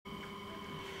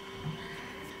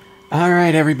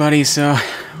Alright everybody, so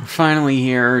we're finally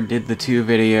here, did the two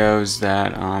videos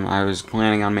that I was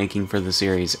planning on making for the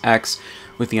Series X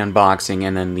with the unboxing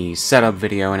and then the setup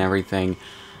video and everything.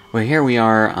 But here we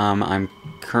are, I'm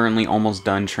currently almost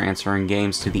done transferring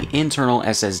games to the internal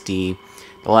SSD.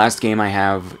 The last game I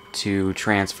have to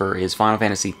transfer is Final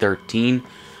Fantasy XIII,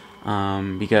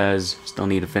 because still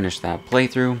need to finish that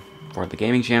playthrough for the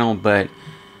gaming channel, but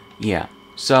yeah.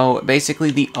 So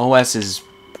basically the OS is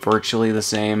virtually the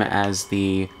same as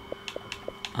the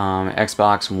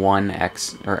Xbox One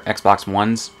X or Xbox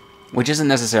Ones, which isn't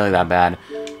necessarily that bad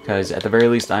because at the very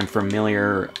least I'm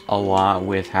familiar a lot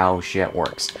with how shit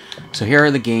works. So here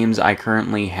are the games I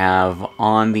currently have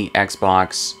on the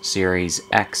Xbox Series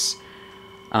X,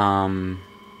 and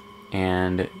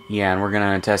yeah, and we're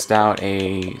gonna test out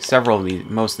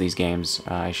most of these games,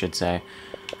 I should say.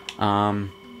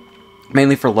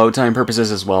 Mainly for load time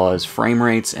purposes as well as frame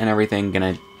rates and everything.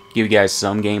 Gonna give you guys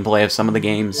some gameplay of some of the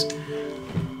games.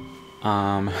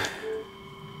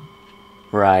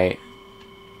 Right.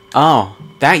 Oh,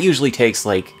 that usually takes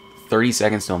like 30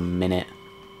 seconds to a minute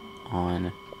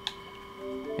on...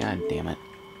 God damn it.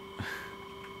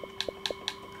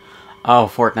 Oh,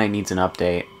 Fortnite needs an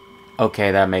update.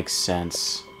 Okay, that makes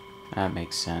sense. That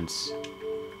makes sense.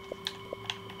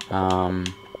 So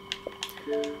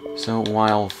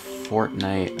while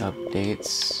Fortnite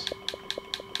updates,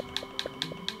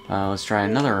 let's try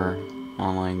another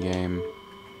online game.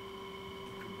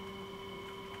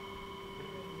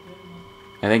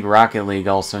 I think Rocket League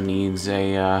also needs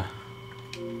an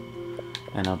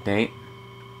update.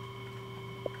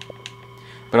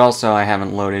 But also, I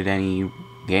haven't loaded any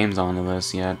games onto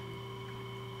this yet.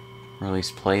 Or at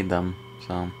least played them,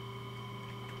 so...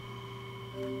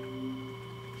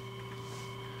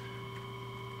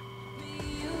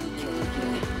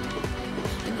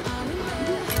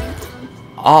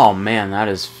 Oh man, that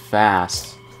is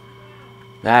fast.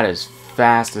 That is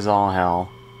fast as all hell.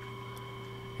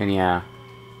 And yeah,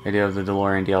 I do have the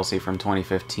DeLorean DLC from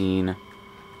 2015.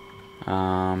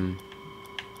 So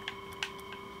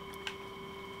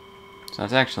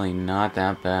that's actually not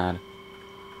that bad.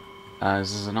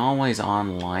 This is an always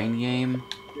online game,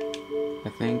 I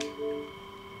think.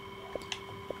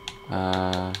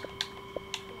 Let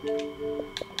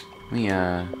me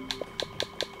have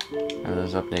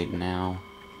those update now.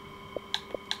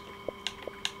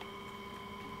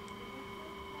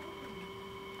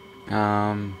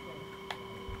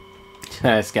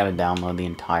 I just gotta download the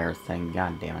entire thing,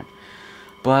 god damn it.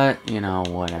 But, you know,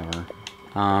 whatever.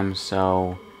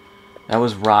 So, that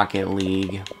was Rocket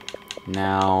League.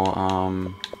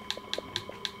 Now,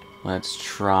 let's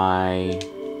try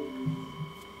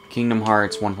Kingdom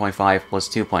Hearts 1.5 plus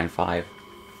 2.5.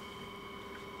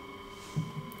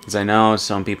 Because I know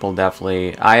some people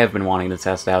definitely... I have been wanting to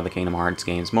test out the Kingdom Hearts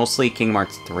games. Mostly Kingdom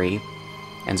Hearts 3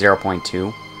 and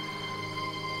 0.2.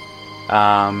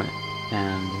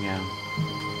 And yeah.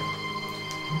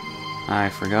 I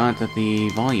forgot that the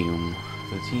volume of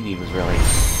the TV was really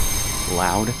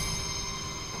loud.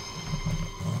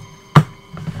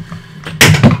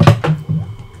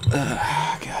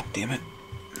 God damn it.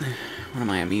 One of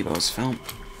my amiibos fell.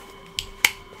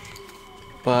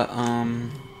 But,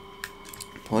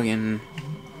 plug in...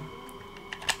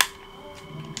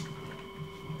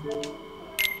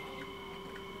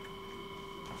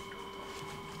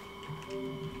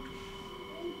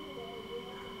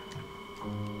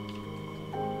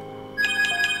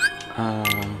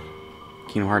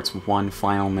 Kingdom Hearts 1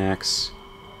 Final Mix.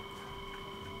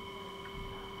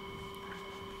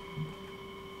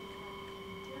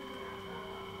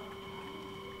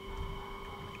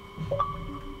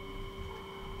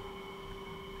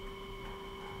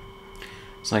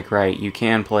 It's like, right, you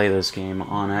can play this game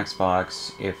on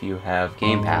Xbox if you have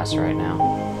Game Pass right now.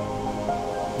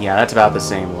 Yeah, that's about the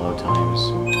same load times.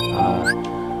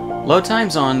 Load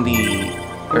times on the...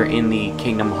 or in the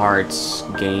Kingdom Hearts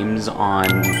games on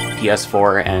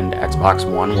PS4 and Xbox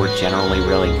One were generally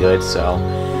really good, so...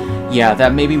 yeah,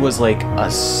 that maybe was like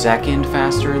a second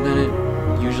faster than it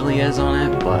usually is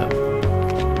on it, but...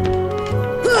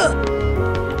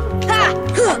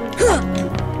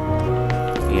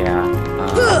 yeah.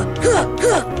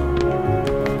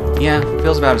 Yeah,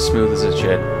 feels about as smooth as it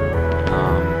should.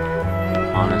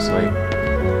 Honestly.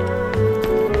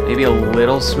 Maybe a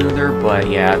little smoother, but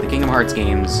yeah, the Kingdom Hearts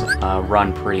games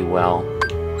run pretty well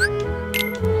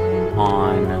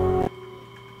on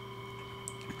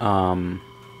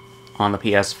the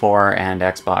PS4 and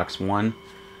Xbox One.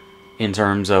 In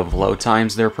terms of load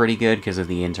times, they're pretty good because of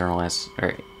the internal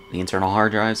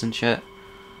hard drives and shit.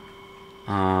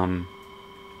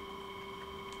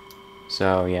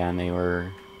 So yeah, and they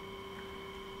were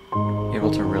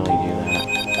able to really do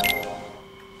that.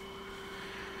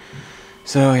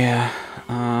 So yeah,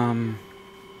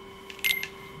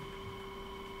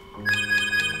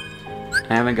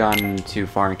 I haven't gotten too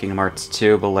far in Kingdom Hearts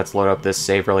 2, but let's load up this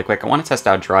save really quick. I want to test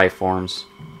out dry forms.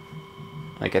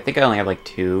 Like, I think I only have like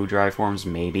 2 dry forms,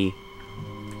 maybe,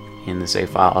 in the save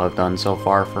file I've done so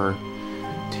far for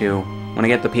 2. When I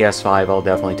get the PS5, I'll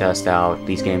definitely test out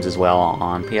these games as well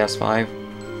on PS5.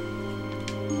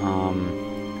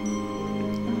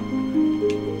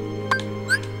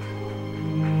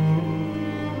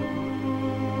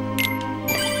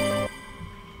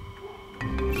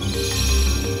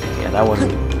 Yeah, that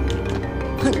wasn't...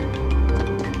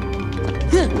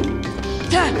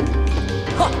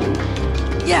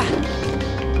 Yeah.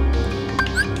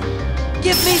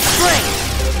 Give me strength.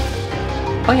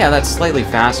 Oh yeah, that's slightly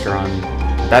faster on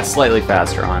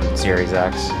Series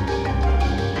X.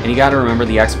 And you gotta remember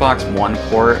the Xbox One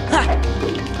port.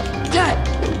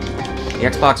 The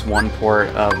Xbox One port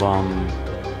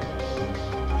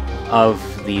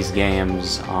of these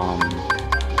games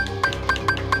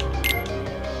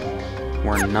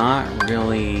were not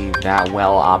really that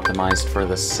well optimized for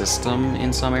the system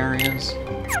in some areas.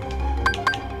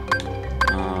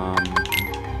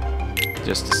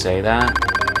 Just to say that.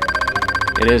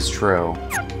 It is true.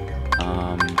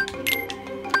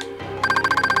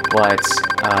 But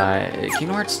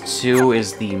Kingdom Hearts 2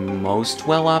 is the most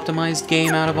well-optimized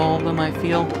game out of all of them, I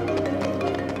feel.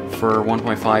 For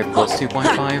 1.5 plus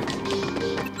 2.5.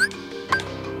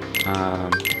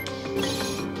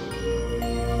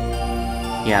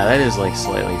 Yeah, that is like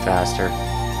slightly faster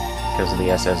because of the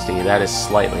SSD. That is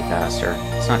slightly faster.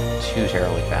 It's not too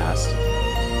terribly fast.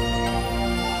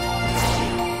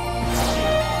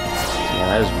 Yeah,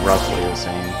 that is roughly the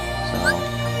same.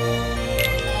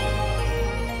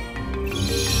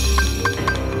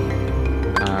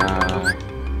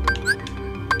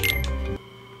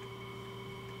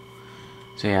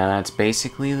 So yeah, that's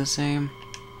basically the same.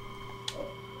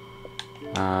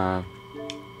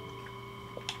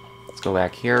 Let's go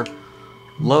back here.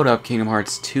 Load up Kingdom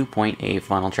Hearts 2.8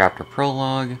 Final Chapter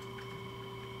Prologue.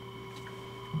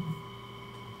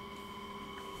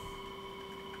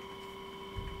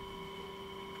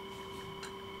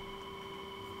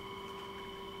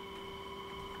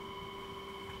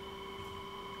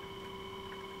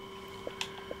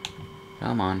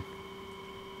 Come on.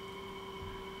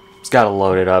 It's got to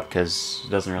load it up because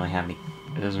it doesn't really have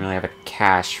a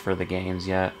cache for the games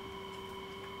yet.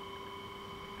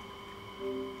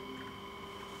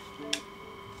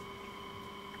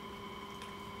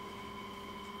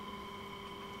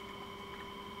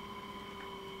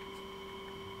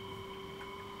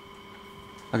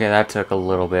 Okay, that took a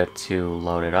little bit to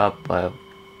load it up, but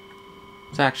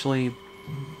it's actually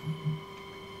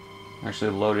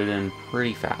loaded in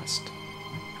pretty fast.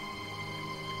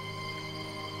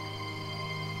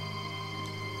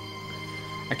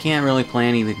 I can't really play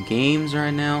any of the games right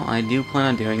now. I do plan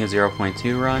on doing a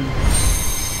 0.2 run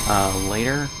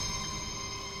later.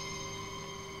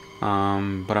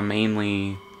 But I'm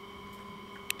mainly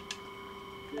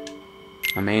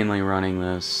running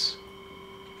this.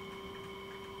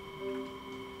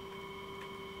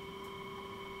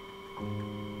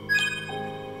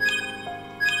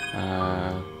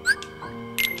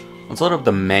 Let's load up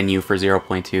the menu for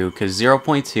 0.2, because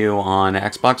 0.2 on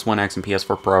Xbox One X and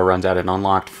PS4 Pro runs at an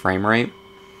unlocked frame rate.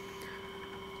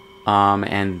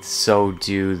 And so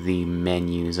do the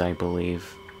menus, I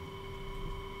believe.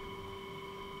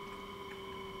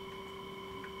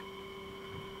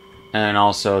 And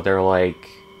also, they're like...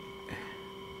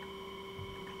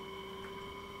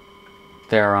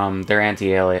 They're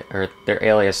anti-alias, or they're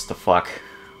alias the fuck.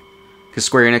 Because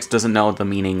Square Enix doesn't know the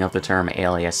meaning of the term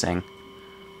aliasing.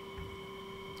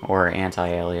 Or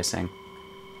anti-aliasing.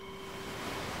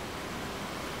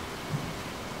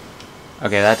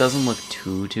 Okay, that doesn't look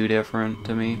too different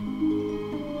to me.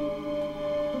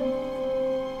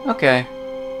 Okay.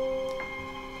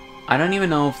 I don't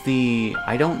know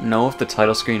if the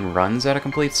title screen runs at a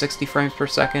complete 60 frames per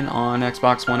second on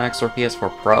Xbox One X or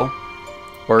PS4 Pro.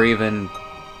 Or even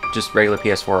just regular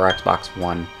PS4 or Xbox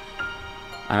One.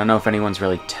 I don't know if anyone's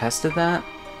really tested that.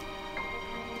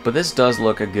 But this does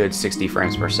look a good 60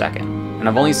 frames per second. And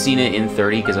I've only seen it in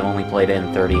 30 because I've only played it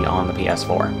in 30 on the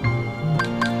PS4.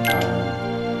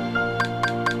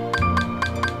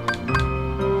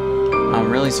 I'm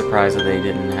really surprised that they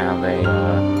didn't have a...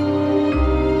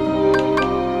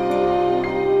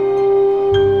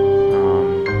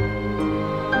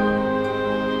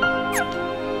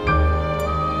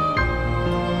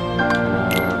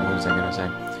 what was I gonna say?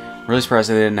 I'm really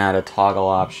surprised they didn't add a toggle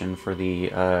option for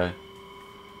the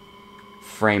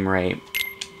frame rate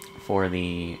for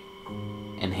the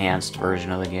enhanced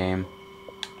version of the game.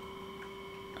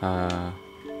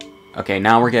 Okay,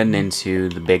 now we're getting into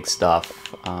the big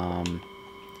stuff.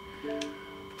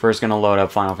 First gonna load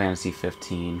up Final Fantasy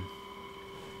 15.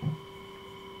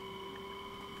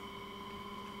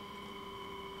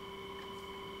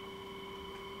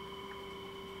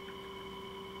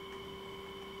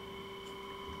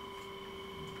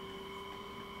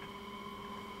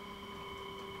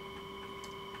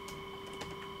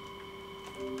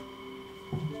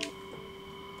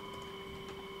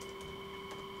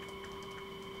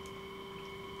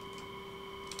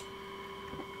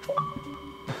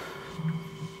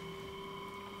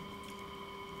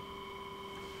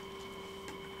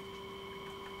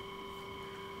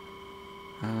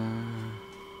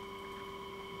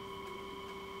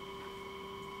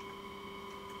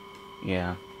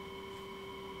 Yeah.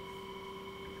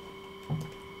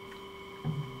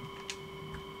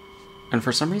 And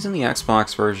for some reason the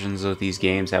Xbox versions of these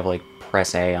games have like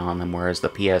press A on them, whereas the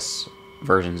PS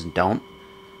versions don't.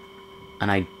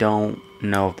 And I don't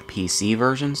know if the PC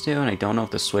versions do, and I don't know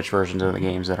if the Switch versions of the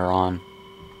games that are on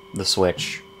the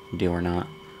Switch do or not.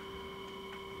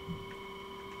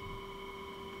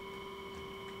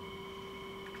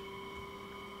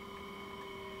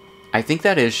 I think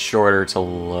that is shorter to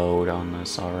load on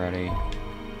this already.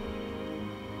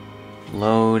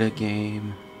 Load a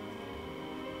game.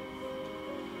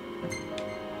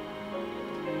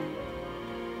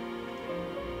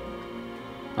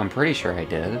 I'm pretty sure I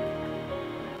did.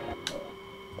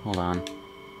 Hold on.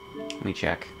 Let me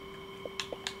check.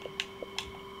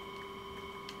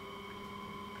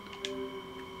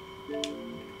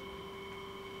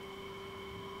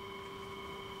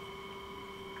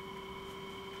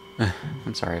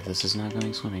 I'm sorry if this is not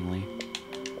going swimmingly.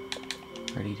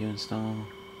 Ready to install.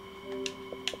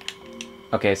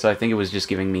 Okay, so I think it was just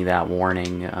giving me that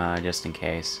warning, just in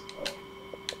case.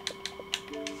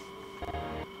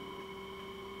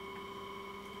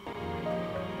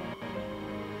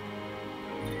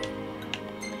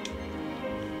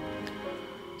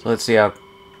 So let's see how...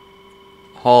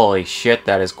 Holy shit,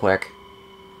 that is quick.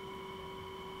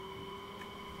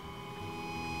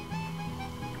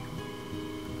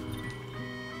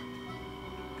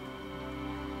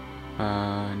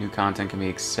 New content can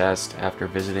be accessed after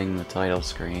visiting the title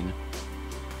screen.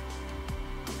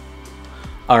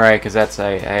 Alright, because that's...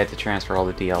 I had to transfer all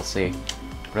the DLC.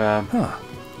 But,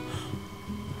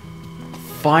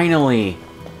 finally!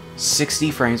 60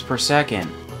 frames per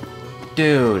second.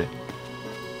 Dude.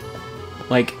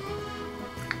 Like,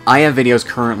 I have videos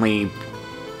currently...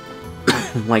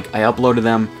 like, I uploaded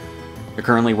them. They're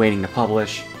currently waiting to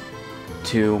publish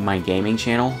to my gaming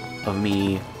channel of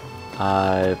me,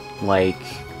 like,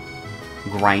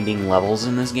 grinding levels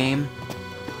in this game.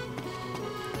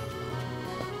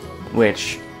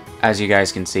 Which, as you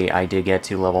guys can see, I did get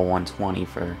to level 120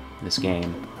 for this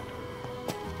game.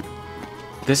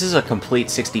 This is a complete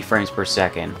 60 frames per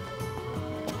second.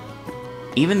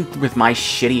 Even with my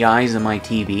shitty eyes and my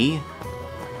TV,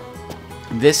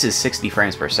 this is 60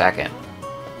 frames per second.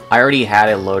 I already had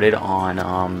it loaded on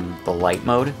the light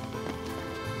mode.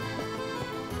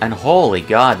 And holy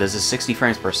god, this is 60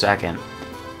 frames per second.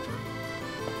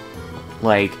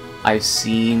 Like, I've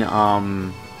seen,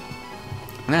 I'm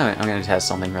gonna test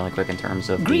something really quick in terms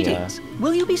of Greetings.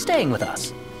 Will you be staying with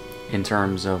us? in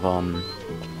terms of,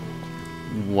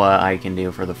 what I can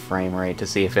do for the frame rate to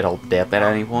see if it'll dip at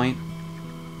any point.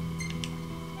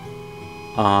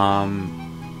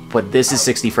 But this is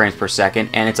 60 frames per second,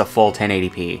 and it's a full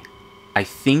 1080p. I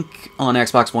think on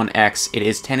Xbox One X, it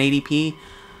is 1080p.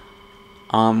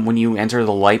 When you enter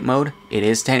the light mode, it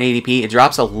is 1080p. It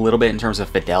drops a little bit in terms of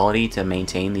fidelity to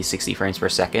maintain these 60 frames per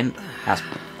second.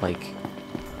 Like...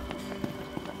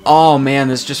 Oh man,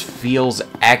 this just feels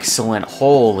excellent.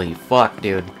 Holy fuck,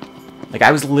 dude. Like,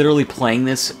 I was literally playing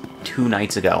this 2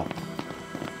 nights ago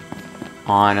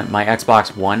on my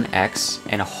Xbox One X,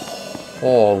 and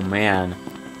oh man.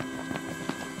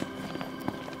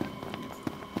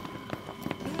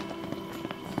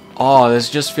 Oh, this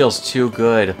just feels too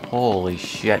good. Holy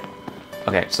shit.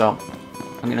 Okay, so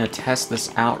I'm gonna test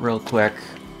this out real quick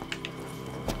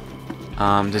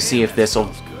to see if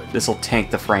this'll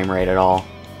tank the frame rate at all.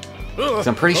 'Cause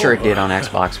I'm pretty sure it did on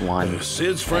Xbox One.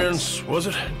 Sid's friends, was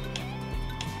it?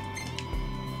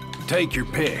 Take your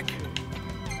pick.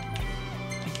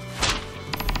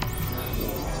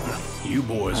 You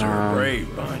boys are a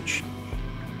brave bunch.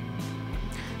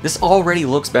 This already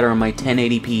looks better on my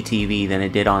 1080p TV than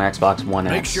it did on Xbox One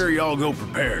X. Make sure y'all go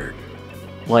prepared.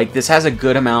 Like, this has a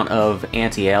good amount of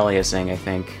anti-aliasing, I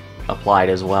think, applied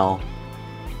as well.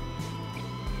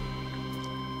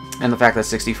 And the fact that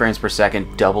 60 frames per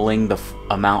second, doubling the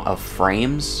amount of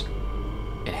frames,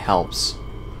 it helps.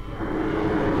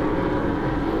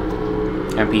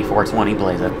 MP420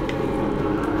 plays it.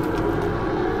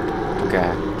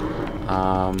 Okay.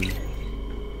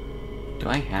 Do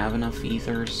I have enough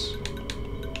ethers?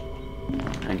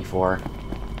 94.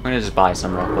 I'm gonna just buy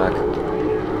some real quick.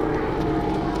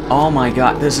 Oh my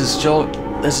god, this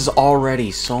is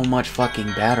already so much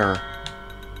fucking better.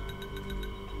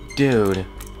 Dude.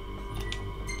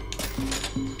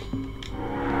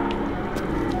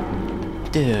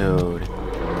 Dude.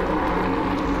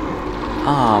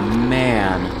 Oh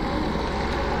man.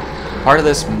 Part of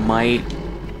this might,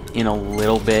 in a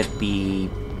little bit, be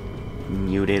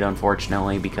muted,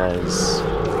 unfortunately, because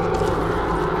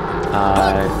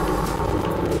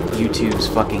YouTube's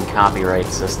fucking copyright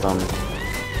system.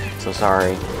 So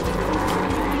sorry.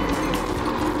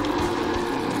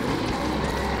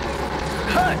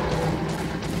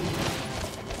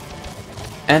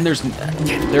 And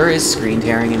there is screen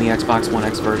tearing in the Xbox One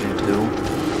X version too,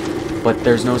 but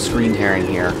there's no screen tearing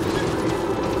here.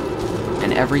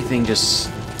 And everything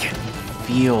just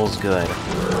feels good.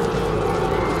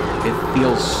 It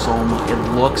feels so much, it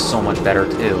looks so much better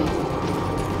too.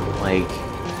 Like,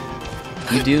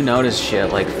 you do notice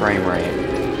shit like frame rate.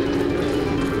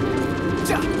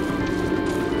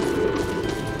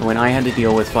 When I had to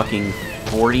deal with fucking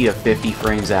 40 to 50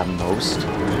 frames at most.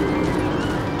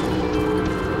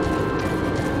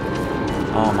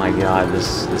 Oh my god,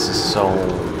 this is so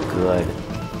good.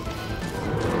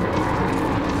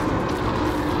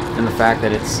 And the fact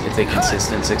that it's a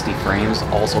consistent 60 frames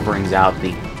also brings out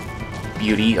the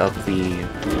beauty of the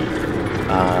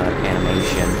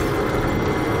animation.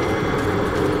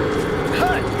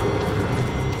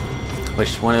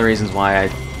 Which, one of the reasons why I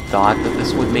thought that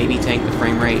this would maybe tank the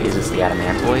frame rate is it's the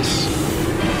Adamantoise.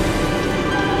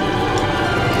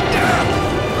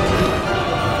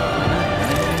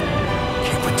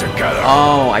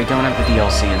 Oh, I don't have the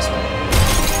DLC installed.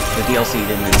 The DLC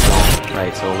didn't install,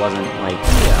 right, so it wasn't, like,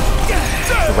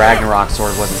 the Ragnarok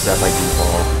sword wasn't set by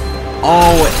default.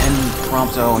 Oh, and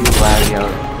Prompto and Gladio.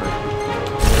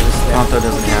 Prompto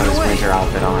doesn't have his winter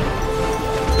outfit on.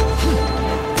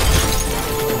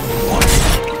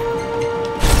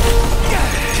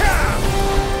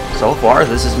 So far,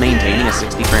 this is maintaining a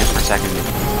 60 frames per second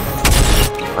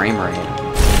frame rate.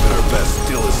 But our best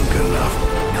still isn't good enough.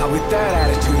 Not with that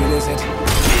attitude, it isn't.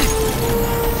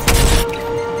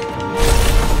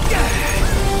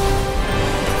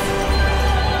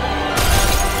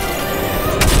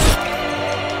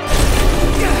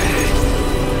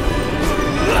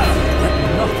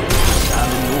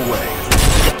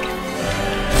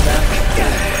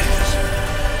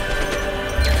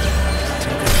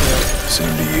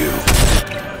 Same to you.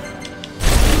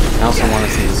 I also want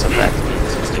to see this effect in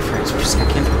 60 frames per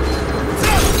second.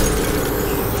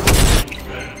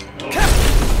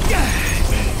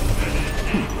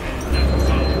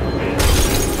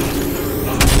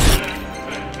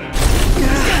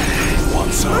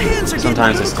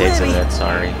 Sometimes this takes a bit,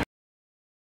 sorry.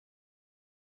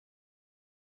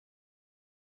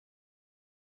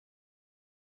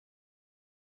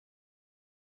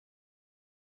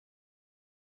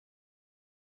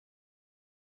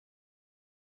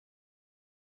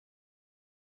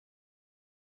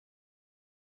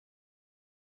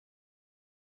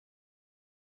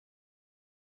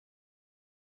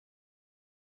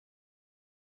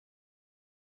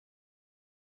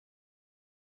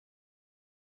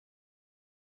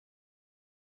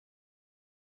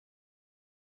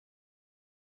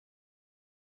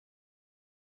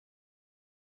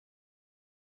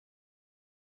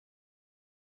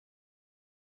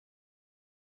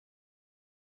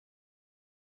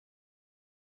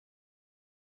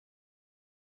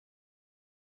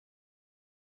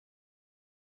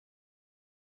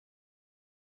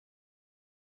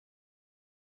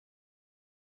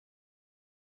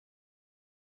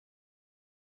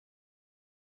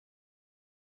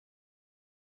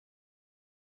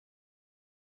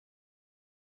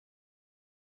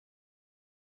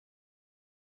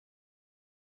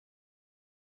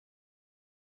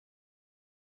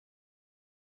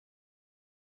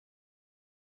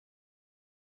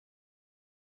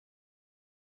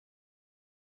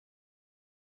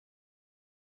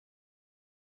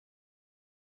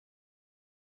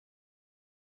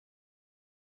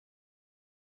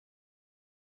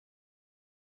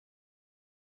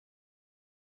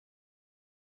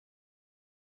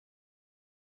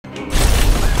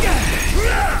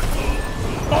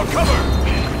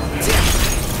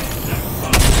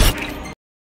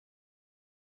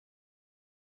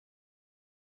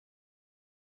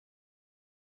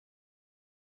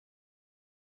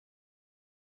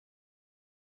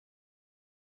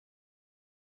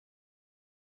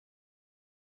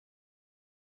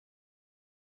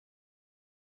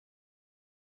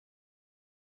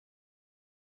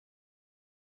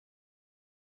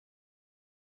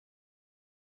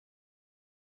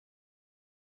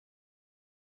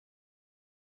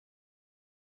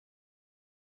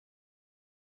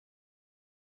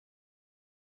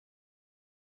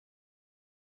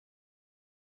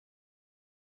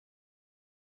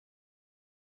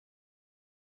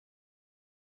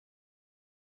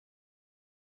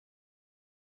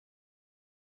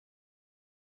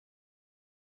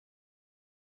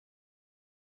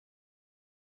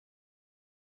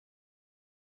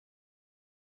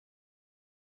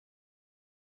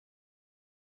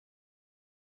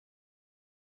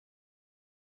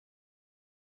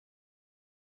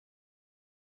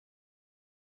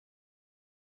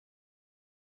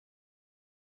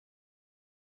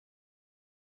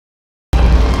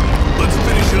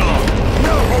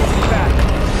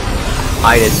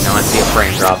 I did not see a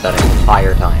frame drop that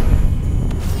entire time.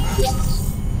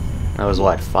 That was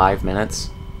what, 5 minutes?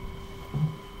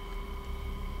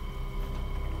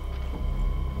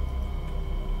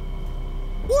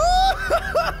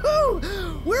 Woo-hoo-hoo-hoo!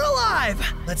 We're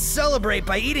alive! Let's celebrate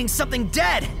by eating something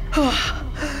dead!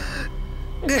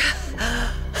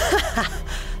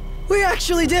 We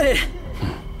actually did it!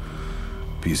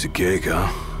 Piece of cake,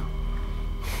 huh?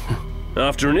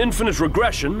 After an infinite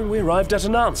regression, we arrived at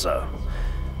an answer.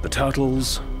 The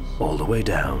turtles all the way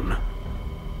down.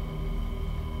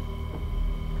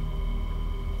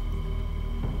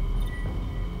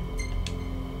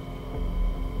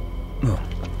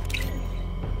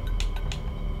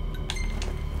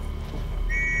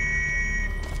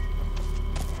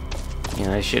 You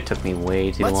know, this shit took me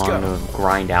way too long to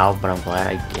grind out, but I'm glad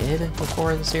I did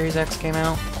before the Series X came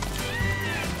out.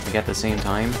 Like at the same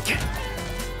time.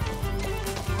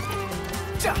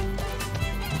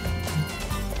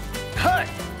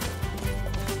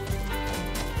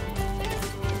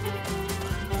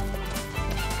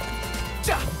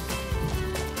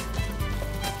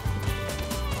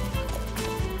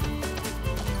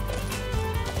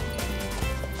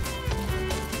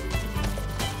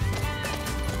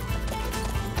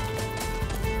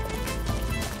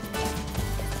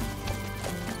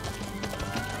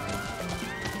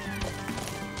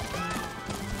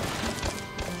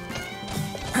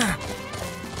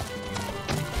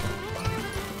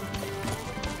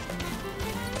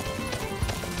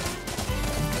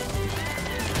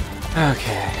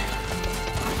 Okay.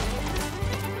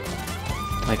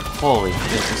 Like, holy shit,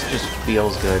 this just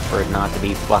feels good for it not to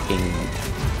be fucking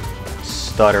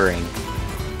stuttering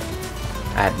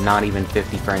at not even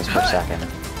 50 frames per second.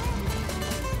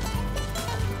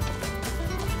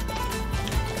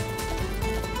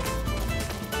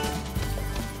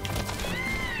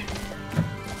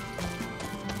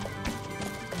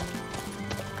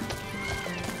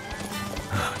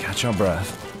 Catch your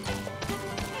breath.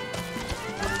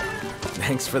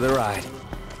 Thanks for the ride.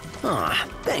 Aw,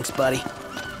 thanks, buddy.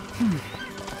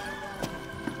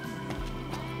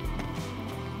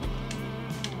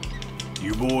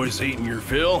 You boys eating your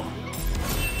fill?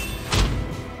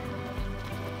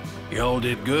 Y'all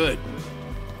did good.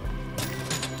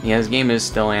 Yeah, this game is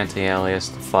still anti-alias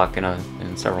to fuck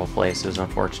in several places,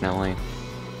 unfortunately.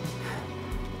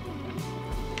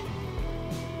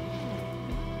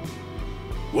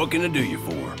 What can I do you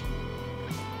for?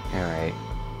 Alright.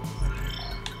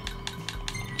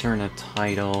 Turn a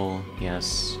title,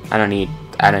 yes. I don't need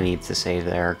to save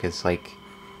there, because, like,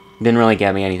 didn't really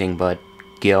get me anything but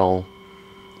Gil.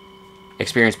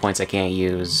 Experience points I can't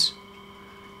use,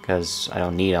 because I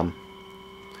don't need them.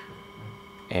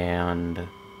 And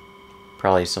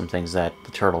probably some things that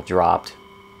the turtle dropped.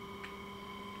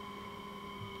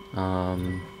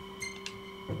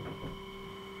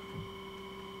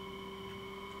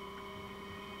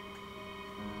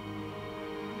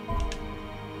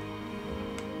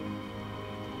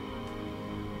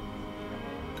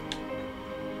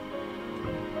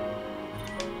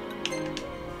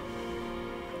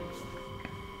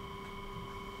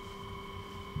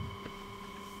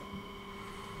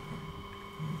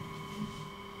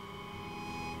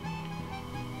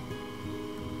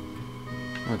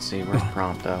 Let's see, where's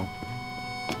Prompto?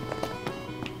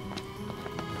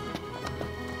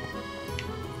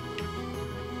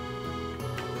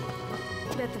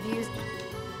 Bet the views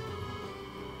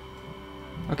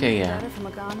Okay, yeah. better from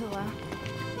a gondola.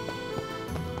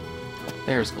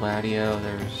 There's Gladio,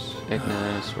 there's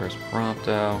Ignis, where's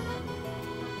Prompto?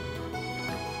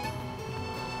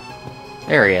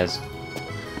 There he is.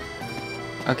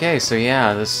 Okay, so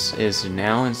yeah, this is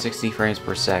now in 60 frames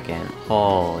per second.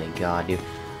 Holy god, dude.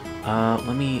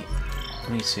 Let me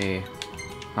see.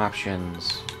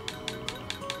 Options.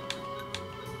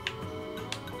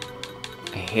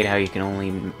 I hate how you can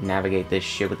only navigate this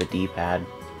shit with a D-pad.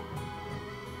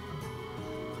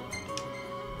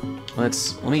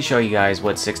 Let me show you guys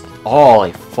what 60...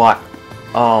 Holy fuck.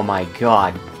 Oh my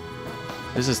god.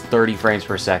 This is 30 frames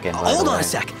per second, by the Hold on way. a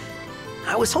sec.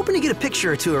 I was hoping to get a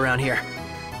picture or two around here.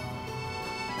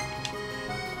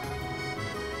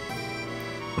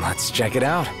 Let's check it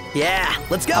out. Yeah,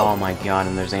 let's go. Oh my god,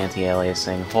 and there's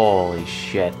anti-aliasing. Holy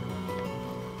shit.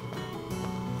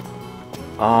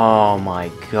 Oh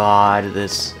my god,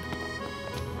 this...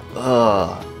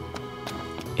 Ugh.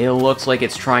 It looks like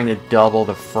it's trying to double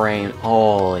the frame.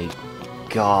 Holy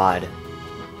god.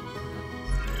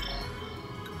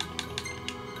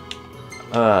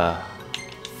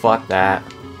 Fuck that.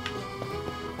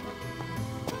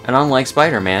 And unlike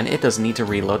Spider-Man, it doesn't need to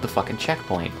reload the fucking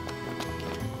checkpoint.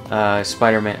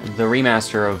 Spider-Man, the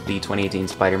remaster of the 2018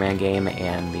 Spider-Man game,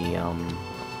 and the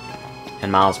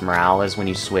and Miles Morales when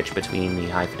you switch between the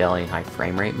high fidelity and high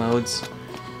frame rate modes.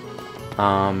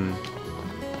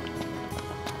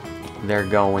 They're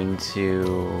going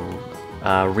to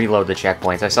reload the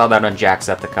checkpoints. I saw that on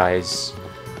Jacksepticeye's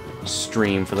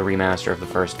stream for the remaster of the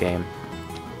first game.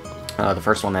 The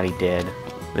first one that he did,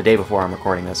 the day before I'm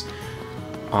recording this.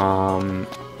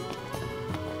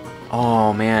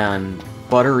 Oh man,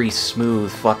 buttery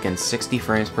smooth fucking 60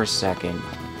 frames per second.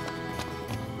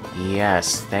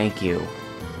 Yes, thank you.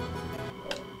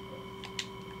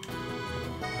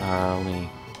 Let me...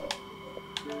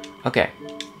 Okay.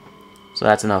 So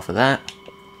that's enough of that.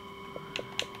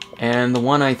 And the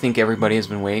one I think everybody has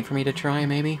been waiting for me to try,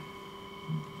 maybe?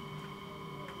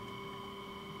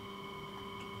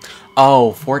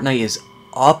 Oh, Fortnite is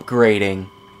upgrading.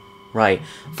 Right.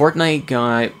 Fortnite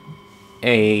got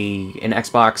an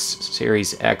Xbox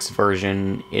Series X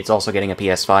version. It's also getting a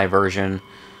PS5 version.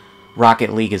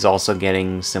 Rocket League is also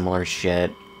getting similar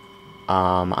shit.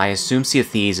 I assume Sea of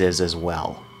Thieves is as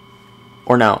well.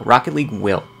 Or no, Rocket League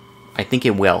will. I think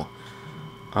it will.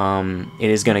 It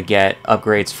is going to get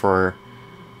upgrades for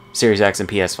Series X and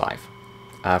PS5.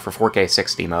 For 4K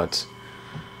 60 modes.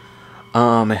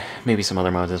 Maybe some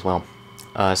other modes as well.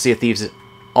 Sea of Thieves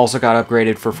also got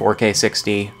upgraded for 4K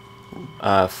 60.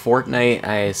 Fortnite,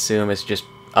 I assume, is just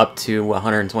up to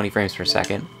 120 frames per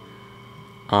second.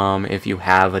 If you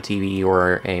have a TV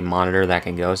or a monitor that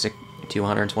can go to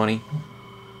 120.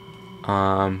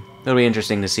 It'll be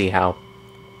interesting to see how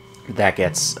that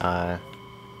gets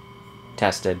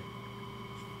tested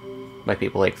by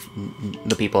people like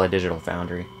the people at Digital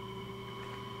Foundry.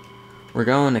 We're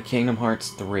going to Kingdom Hearts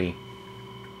 3.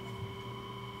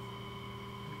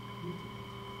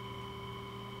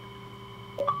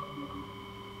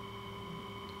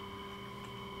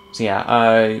 So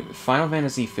yeah, Final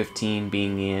Fantasy 15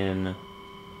 being in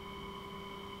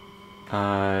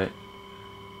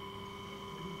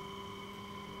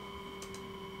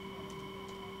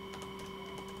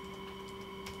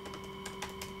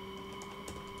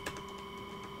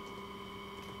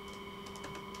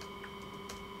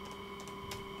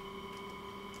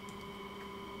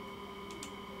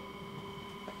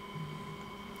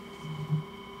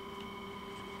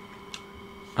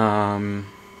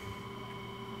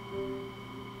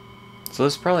so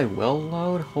this probably will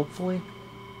load, hopefully.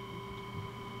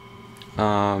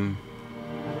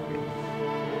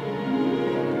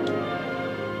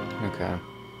 Okay.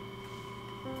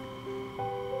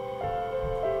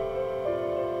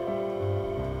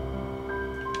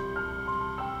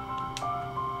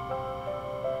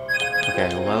 Okay,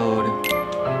 load.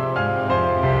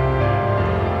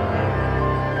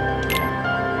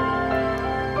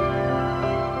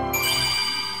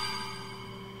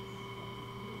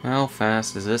 How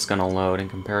fast is this gonna load in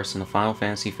comparison to Final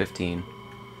Fantasy 15?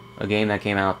 A game that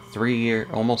came out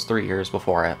almost 3 years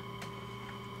before it.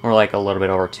 Or like a little bit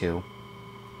over 2.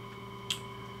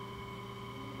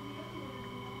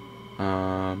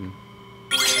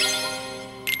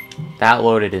 That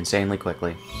loaded insanely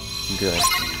quickly. Good.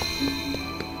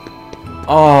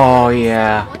 Oh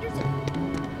yeah.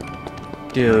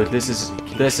 Dude, this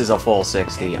is a full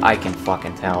 60. I can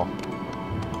fucking tell.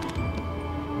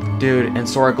 Dude, and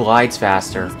Sora glides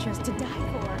faster. Just to die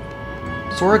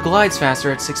for. Sora glides faster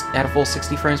at a full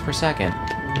 60 frames per second.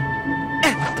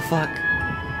 What the fuck?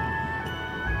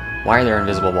 Why are there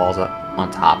invisible walls up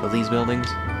on top of these buildings?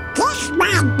 This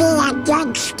might be a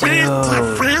good start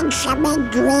to find some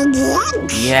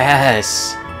ingredients.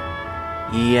 Yes!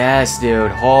 Yes,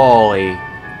 dude. Holy.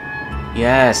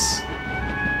 Yes.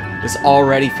 This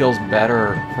already feels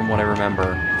better from what I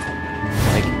remember.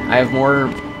 Like, I have more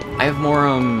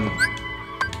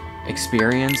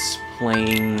experience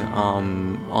playing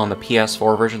on the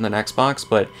PS4 version than Xbox,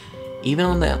 but even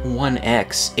on that One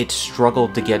X, it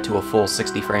struggled to get to a full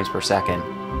 60 frames per second.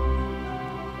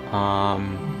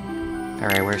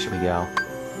 Alright, where should we go?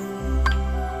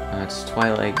 It's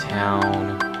Twilight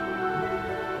Town.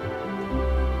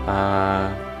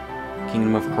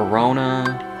 Kingdom of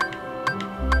Corona.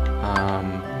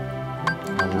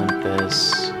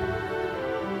 Olympus.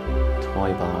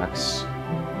 Toy Box.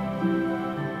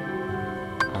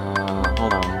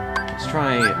 Hold on. Let's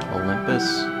try Olympus.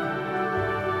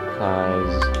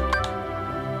 Because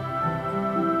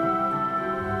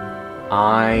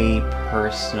I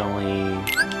personally...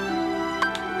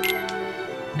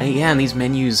 yeah, and these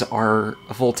menus are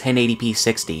a full 1080p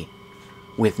 60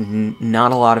 with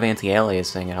not a lot of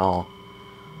anti-aliasing at all.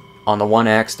 On the One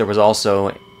X, there was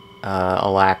also a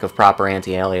lack of proper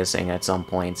anti-aliasing at some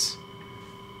points.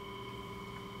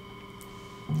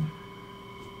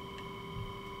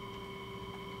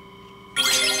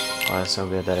 Oh, it's so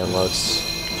good that it loads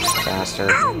faster.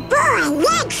 Oh boy,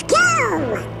 let's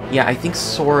go! Yeah, I think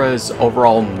Sora's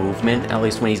overall movement, at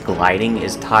least when he's gliding,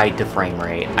 is tied to frame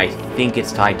rate. I think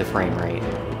it's tied to frame rate.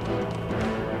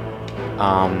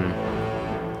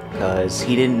 Because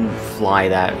he didn't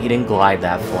glide that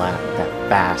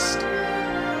fast. When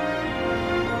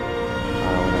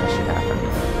that should happen.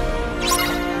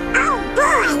 Oh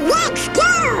boy, let's go!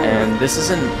 And this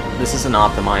isn't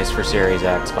optimized for Series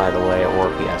X, by the way, or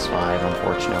PS5,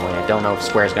 unfortunately. I don't know if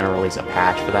Square's gonna release a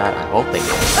patch for that. I hope they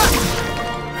do.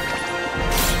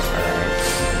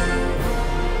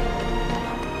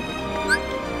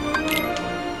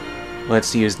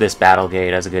 Let's use this battle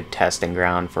gate as a good testing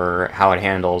ground for how it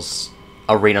handles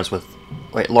arenas with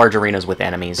large arenas with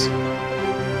enemies.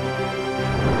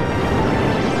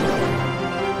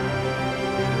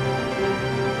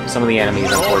 Some of the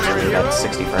enemies, unfortunately, got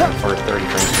 60 frames or 30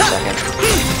 frames per second.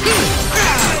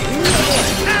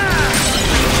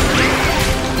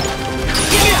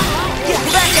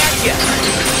 Back at ya!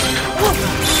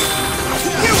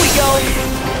 Here we go!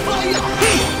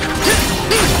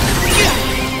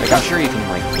 Like, I'm sure you can,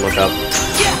 like, look up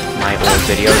my old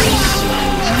videos and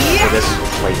see, for this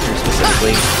playthrough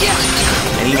specifically,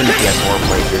 and even the PS4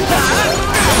 playthroughs,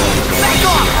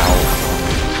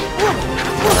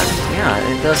 yeah,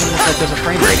 it doesn't look like there's a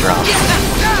frame rate drop. I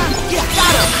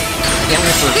can't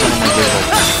wait for some of my digital,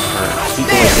 or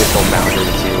people with digital boundary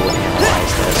to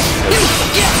analyze this.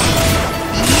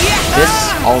 This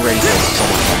already feels so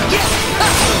much better.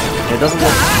 And it doesn't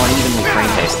look unevenly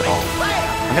frame-based at all.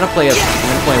 I'm gonna play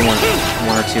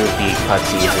one or two of the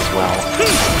cutscenes as well.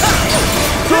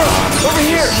 Over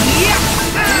here!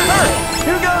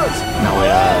 Here goes! No, it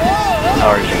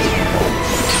already is handled.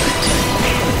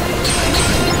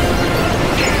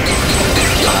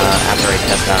 After I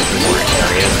test out the more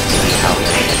areas and see how we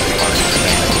make it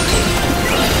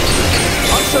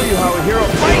I'll show you how a hero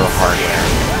fights! hardware.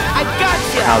 I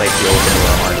gotcha! How they feel with the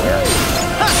newer hardware.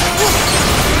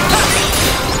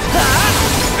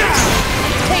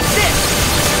 Take this!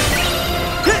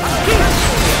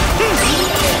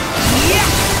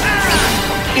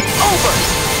 It's over!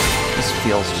 This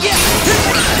feels just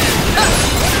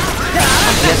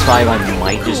on PS5, I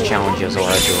might just challenge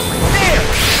Yozora to a ring.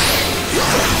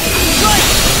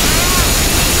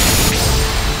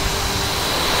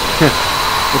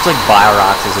 Looks like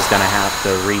Biorox is just gonna have to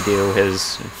redo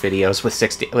his videos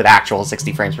with actual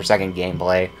 60 frames per second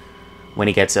gameplay when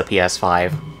he gets a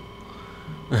PS5.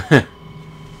 And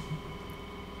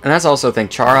that's also the thing,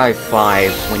 Charai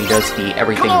 5, when he does the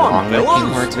everything wrong with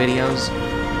Kingdom Hearts videos,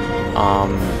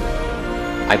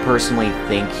 I personally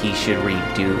think he should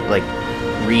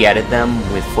re-edit them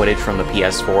with footage from the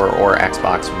PS4 or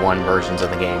Xbox One versions of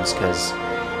the games, because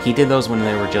he did those when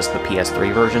they were just the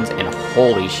PS3 versions, and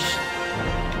holy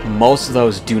most of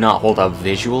those do not hold up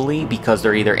visually, because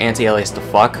they're either anti-aliased to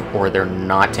fuck, or they're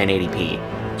not 1080p.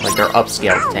 Like, they're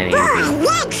upscaled to 1080p.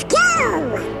 Let's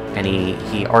go! And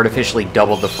he artificially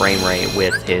doubled the frame rate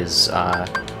with his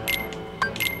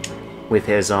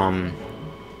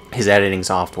editing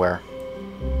software.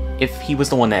 If he was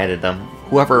the one that edited them,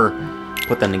 whoever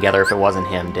put them together, if it wasn't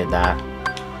him, did that.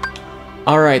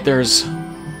 Alright, there's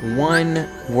one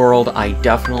world I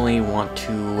definitely want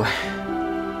to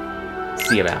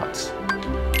see about,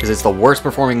 because it's the worst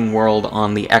performing world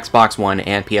on the Xbox One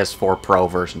and PS4 Pro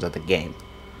versions of the game.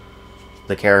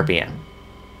 The Caribbean.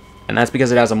 And that's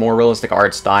because it has a more realistic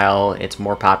art style, it's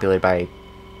more populated by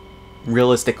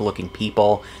realistic looking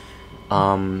people.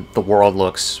 The world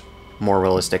looks more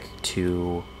realistic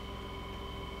to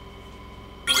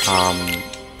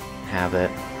have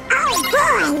it. Oh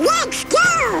boy, let's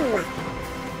go!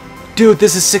 Dude,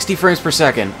 this is 60 frames per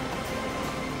second.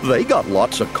 They got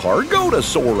lots of cargo to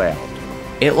sort out.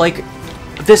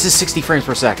 This is 60 frames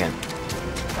per second.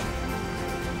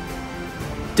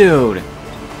 Dude.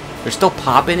 There's still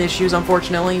pop-in issues,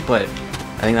 unfortunately, but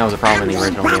I think that was a problem in the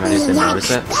original game. I just didn't notice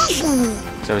it.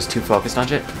 So I was too focused on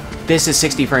shit. This is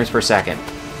 60 frames per second.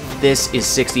 This is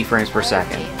 60 frames per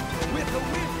second.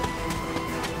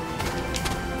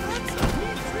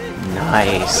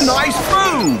 Nice. Nice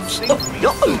moves!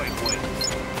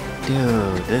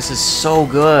 Dude, this is so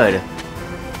good.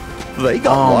 They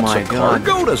got lots of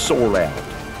cargo to sort out.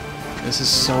 This is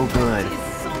so good.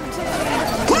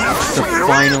 To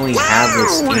finally have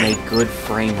this in a good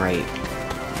frame rate.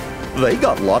 They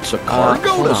got lots of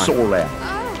cargo to sort out.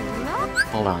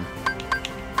 Hold on.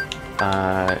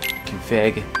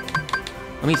 Config.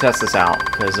 Let me test this out,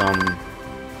 because,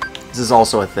 this is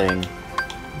also a thing.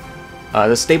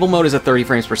 The stable mode is at 30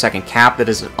 frames per second cap that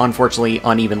is, unfortunately,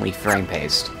 unevenly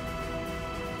frame-paced.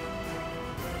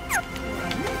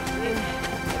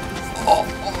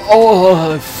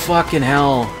 Oh, fucking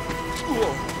hell.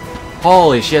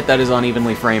 Holy shit, that is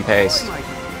unevenly frame paced.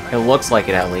 It looks like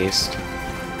it, at least.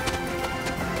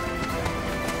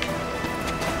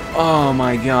 Oh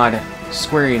my god.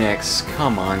 Square Enix,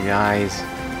 come on, guys.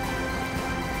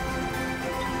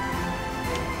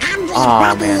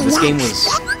 Oh man, this game was...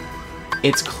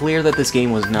 It's clear that this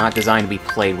game was not designed to be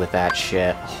played with that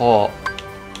shit. Oh,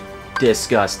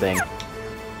 disgusting.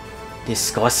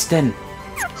 Disgusting.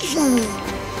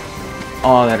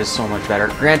 Oh, that is so much better.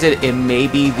 Granted, it may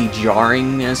be the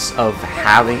jarringness of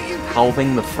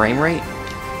halving the frame rate.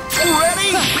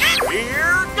 Ready?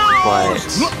 Here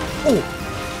goes! But...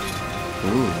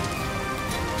 Ooh.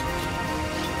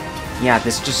 Yeah,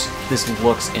 this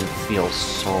looks and feels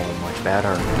so much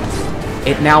better.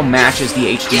 It now matches the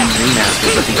HD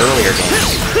remasters of the earlier games.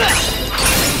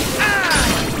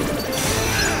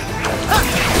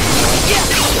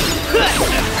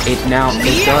 It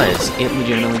does. It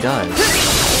legitimately does.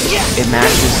 It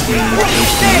matches the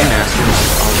HD remasters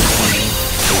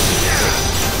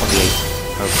of the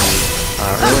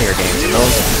earlier games. And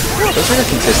those are the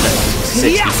consistent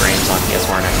 60 frames on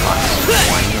PS4 and Xbox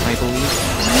One, I believe.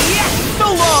 So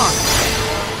long!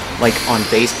 Like, on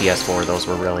base PS4, those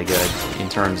were really good in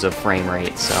terms of frame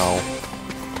rate, so...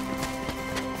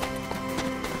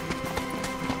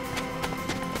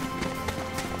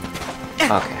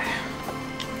 Okay.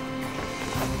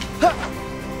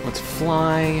 Let's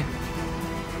fly.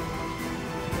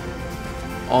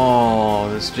 Oh,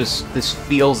 this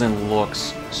feels and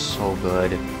looks so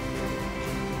good.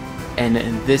 And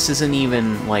this isn't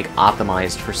even, like,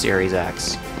 optimized for Series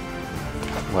X.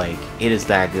 Like, it is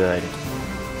that good.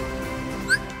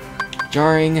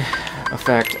 Jarring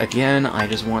effect again. I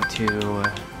just want to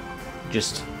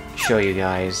just show you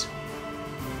guys.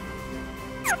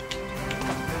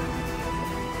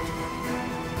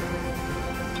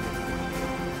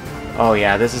 Oh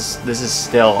yeah, this is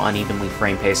still unevenly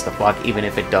frame paced the fuck, even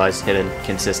if it does hit a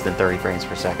consistent 30 frames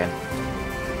per second.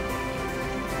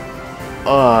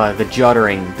 The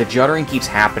juddering. The juddering keeps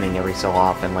happening every so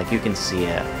often, like you can see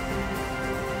it.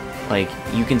 Like,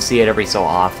 you can see it every so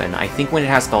often. I think when it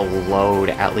has to load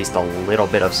at least a little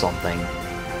bit of something,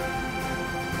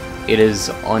 it is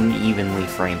unevenly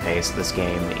frame-paced, this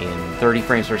game, in 30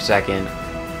 frames per second,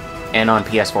 and on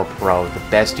PS4 Pro. The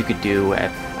best you could do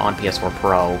on PS4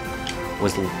 Pro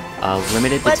was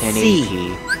limited to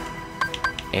 1080p,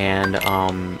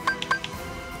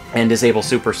 and disable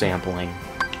super sampling.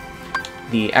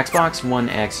 The Xbox One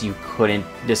X, you couldn't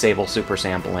disable super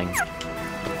sampling.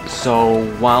 So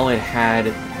while it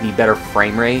had the better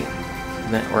frame rate,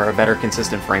 or a better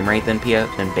consistent frame rate than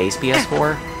base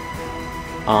PS4,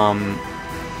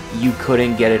 you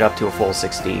couldn't get it up to a full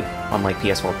 60, unlike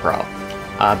PS4 Pro.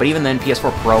 But even then,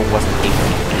 PS4 Pro wasn't able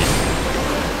to keep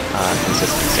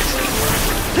consistent 60.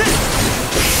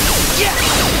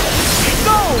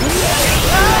 Go!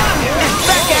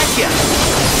 Back at ya!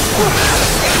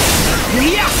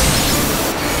 Yeah!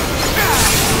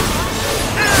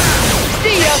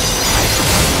 See ya!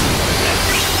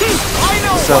 I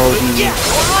know So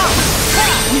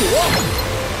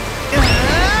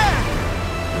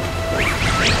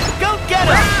Go get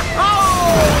him! Oh!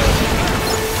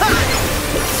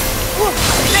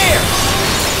 There!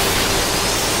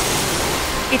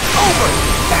 It's over!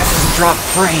 That doesn't drop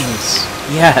frames!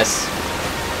 Yes!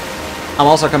 I'm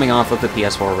also coming off of the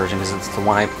PS4 version because it's the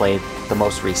one I played the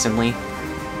most recently.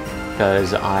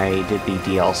 Because I did the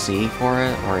DLC for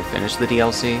it, or I finished the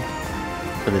DLC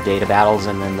for the data battles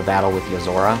and then the battle with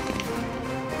Yozora.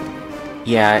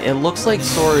 Yeah, it looks like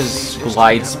Sora's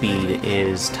glide speed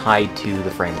is tied to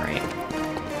the frame rate.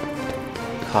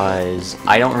 Because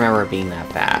I don't remember it being that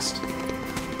fast.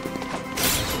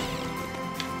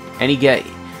 And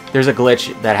there's a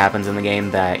glitch that happens in the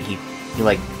game that he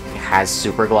like has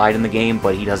super glide in the game,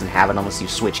 but he doesn't have it unless you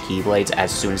switch keyblades as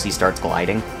soon as he starts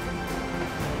gliding.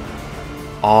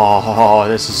 Oh,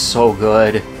 this is so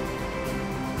good.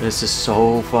 This is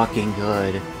so fucking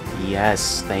good.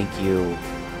 Yes, thank you.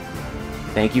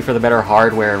 Thank you for the better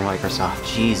hardware, Microsoft.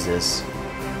 Jesus.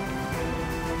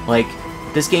 Like,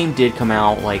 this game did come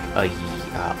out, like,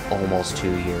 almost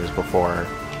 2 years before,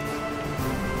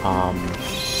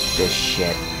 this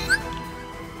shit.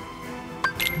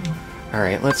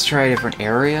 Alright, let's try a different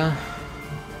area.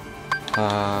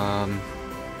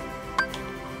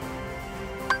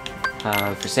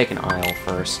 Forsaken Isle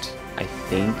first, I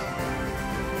think.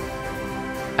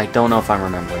 I don't know if I'm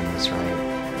remembering this right.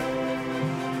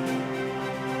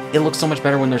 It looks so much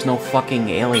better when there's no fucking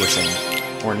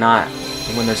aliasing. Or not.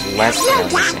 When there's less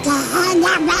aliasing.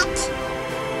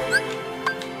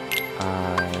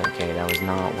 Okay, that was is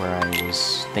not where I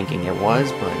was thinking it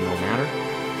was, but no matter.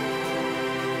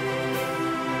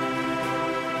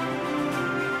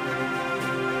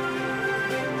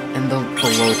 And the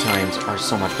load times are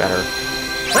so much better.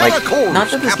 Like,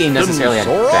 not that this game necessarily had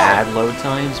bad load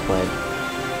times, but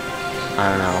I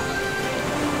don't know.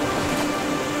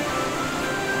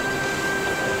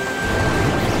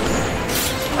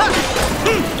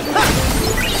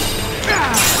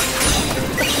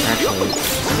 Actually,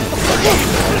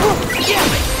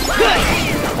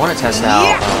 I want to test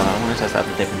out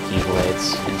the different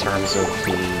keyblades in terms of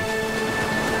the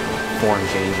form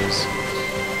changes.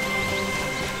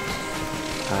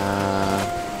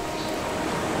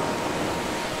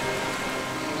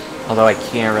 Although I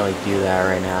can't really do that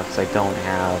right now because I don't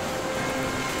have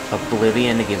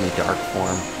Oblivion to give me Dark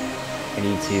Form. I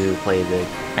need to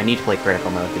play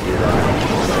critical mode to do that.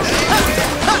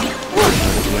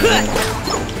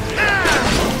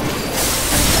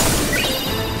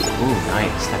 Ooh,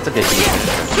 nice. That's a good defense.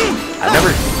 I've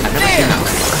never seen that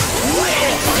before.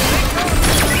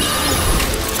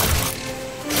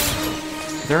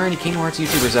 If there are any Kingdom Hearts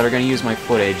YouTubers that are going to use my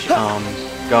footage,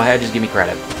 go ahead, just give me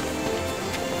credit.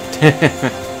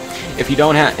 If you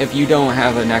don't have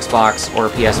an Xbox or a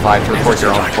PS5 to record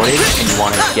your own footage and you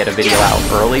want to get a video out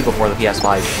early before the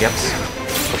PS5 ships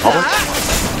to the public,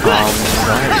 go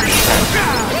ahead.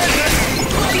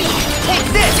 Take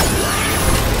this.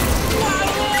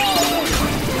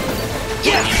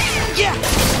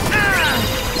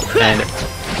 And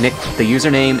Nick, the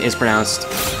username is pronounced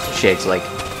Shigs, like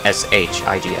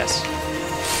S-H-I-G-S.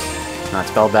 Not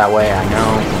spelled that way, I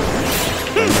know.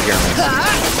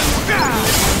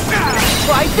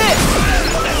 Try this!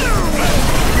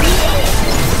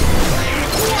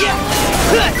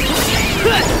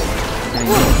 I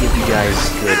need to give you guys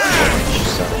good footage,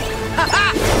 so...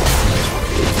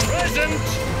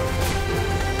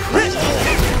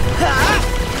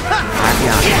 I've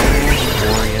got it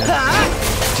for you.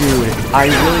 Dude, I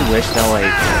really wish that,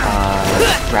 like,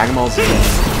 Dragon Ball Z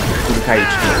Budokai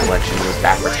HD collection was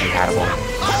backwards compatible.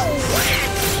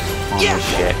 Oh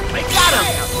shit. I got him!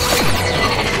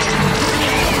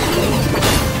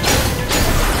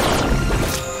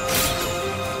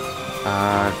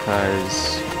 Cause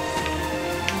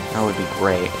that would be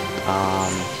great.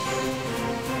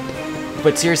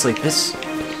 But seriously, this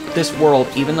world,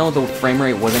 even though the frame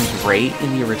rate wasn't great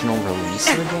in the original release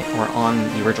of the game, or on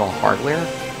the original hardware,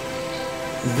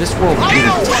 this world really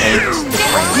takes the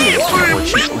frame rate,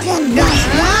 unfortunately.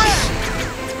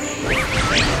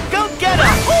 Go get him!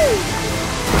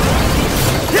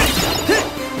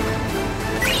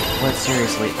 But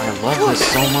seriously, I love this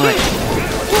so much.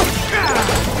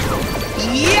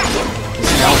 Yeah!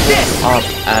 This now holds up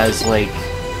as, like,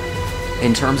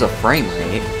 in terms of frame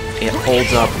rate, it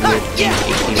holds up with the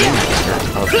HD remaster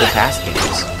of the past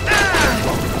games.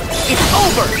 It's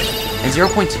over! And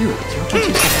 0.2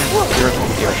 seconds.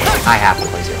 I have to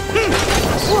play 0.2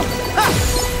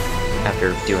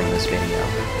 after doing this video.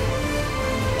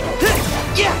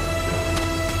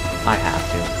 I have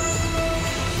to.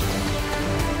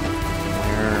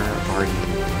 Where are you?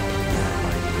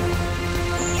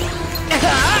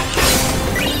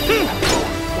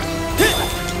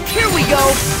 Here we go!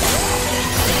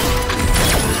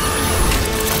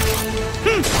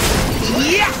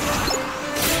 Yeah!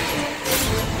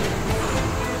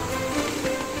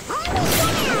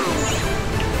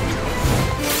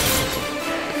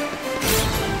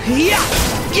 Yeah!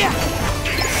 Yeah!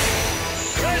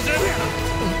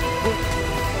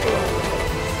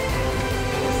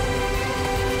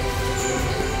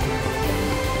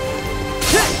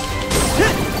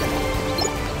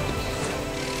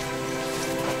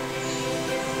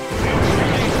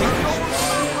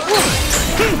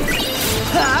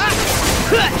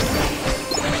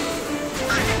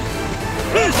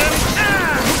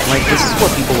 Like, this is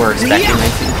what people were expecting, I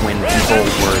think, when people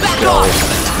were still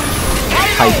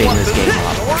hyping this game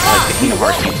up. Like, the Kingdom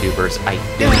Hearts YouTubers, I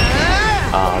think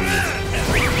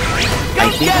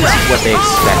this is what they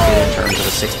expected in terms of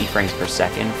the 60 frames per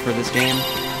second for this game.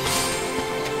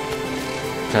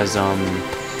 Because,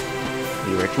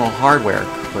 the original hardware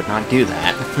could not do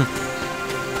that.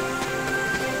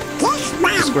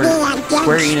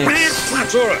 Square Enix...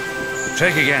 Sora,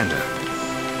 take a gander.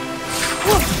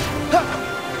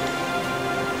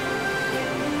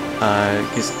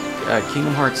 Because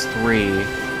Kingdom Hearts 3,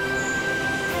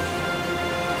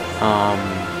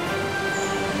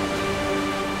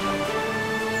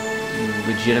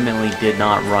 legitimately did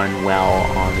not run well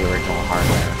on the original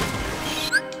hardware.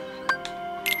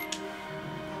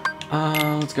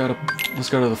 Let's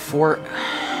go to the fort.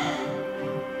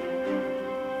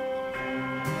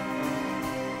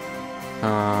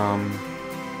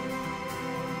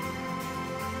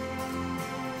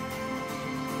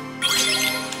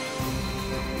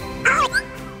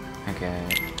 Okay,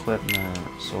 equipment,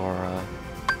 Sora.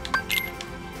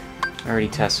 I already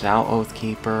tested out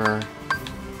Oathkeeper.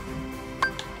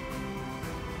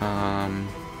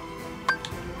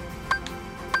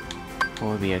 What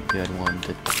would be a good one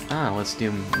to... let's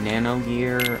do Nano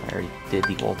Gear. I already did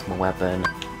the Ultima Weapon.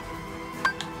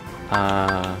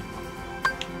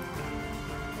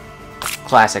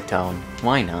 Classic Tone.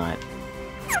 Why not?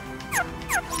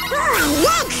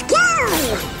 Let's go!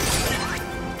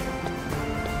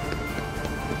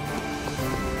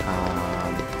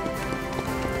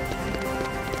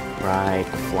 Right,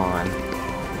 Flan.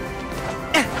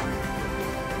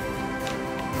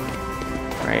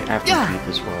 Right, after we beat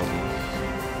this world.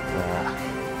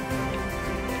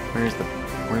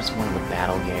 Where's one of the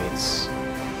battle gates?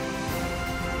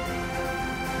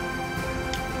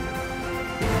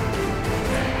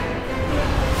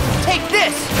 Take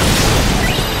this!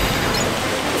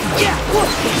 Yeah!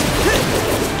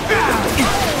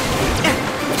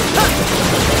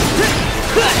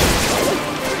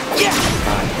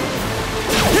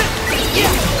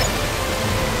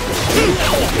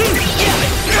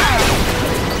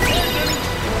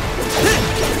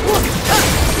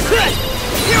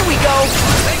 Here we go!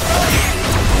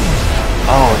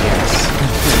 Oh, yes.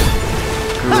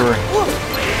 Greer.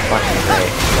 Fucking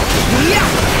great.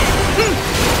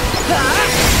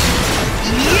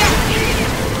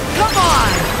 Come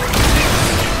on!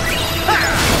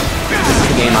 This is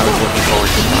the game I was looking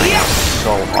forward to playing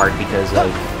so hard because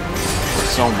of...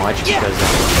 so much because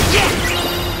of...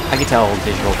 I could tell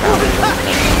Digital Foundry was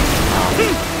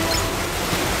making...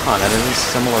 that is a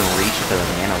similar reach to the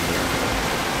Nano Gear.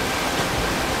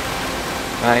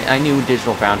 I knew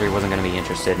Digital Foundry wasn't going to be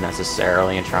interested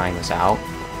necessarily in trying this out,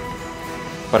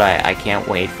 but I can't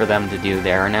wait for them to do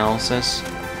their analysis,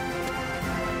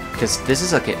 because this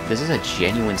is a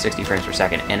genuine 60 frames per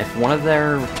second, and if one of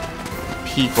the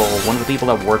people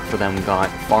that worked for them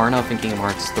got far enough in Kingdom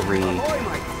Hearts 3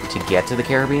 to get to the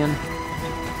Caribbean,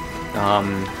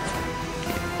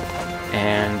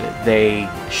 and they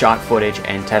shot footage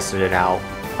and tested it out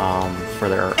for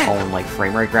their own like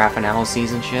frame rate graph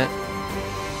analyses and shit.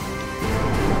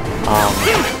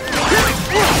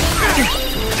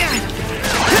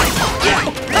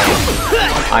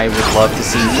 I would love to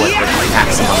see what the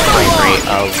maximum frame rate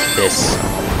of this.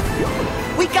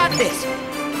 We got this.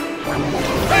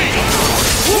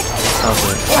 I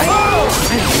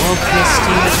love this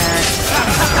team attack.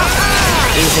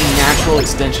 It is a natural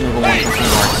extension of the one from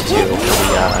Kingdom Hearts 2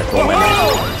 for the women.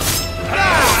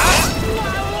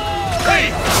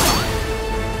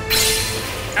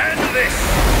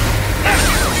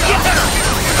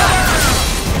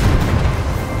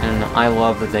 And I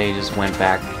love that they just went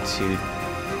back to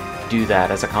do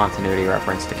that as a continuity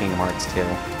reference to Kingdom Hearts 2.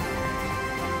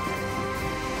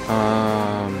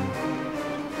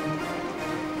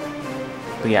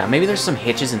 But yeah, maybe there's some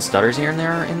hitches and stutters here and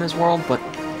there in this world, but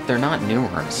they're not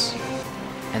numerous.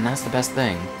 And that's the best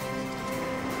thing.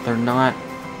 They're not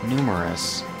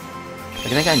numerous. Like,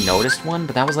 I think I noticed one,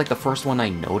 but that was like the first one I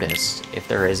noticed, if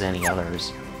there is any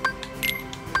others.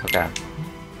 Okay.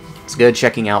 It's good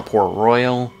checking out Port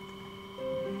Royal.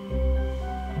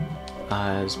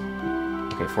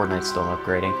 Okay, Fortnite's still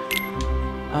upgrading.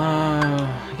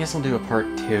 I guess I'll do a part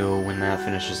 2 when that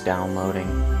finishes downloading.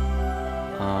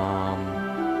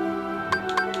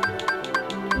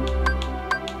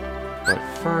 But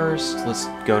first, let's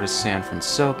go to San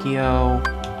Francisco.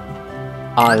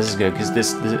 This is good, because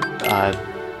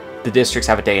the districts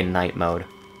have a day and night mode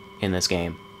in this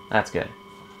game. That's good.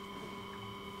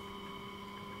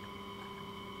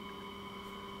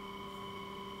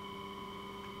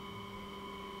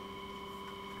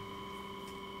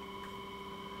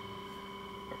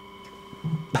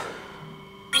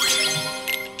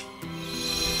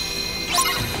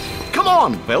 Come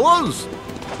on, fellas!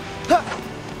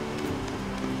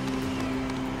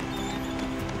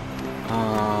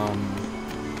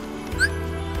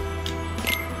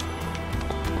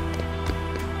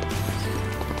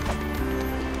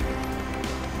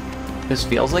 This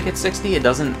feels like it's 60, it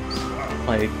doesn't,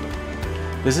 like,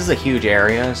 this is a huge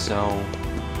area, so,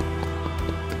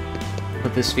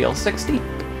 but this feels 60?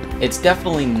 It's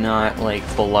definitely not, like,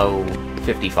 below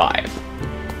 55,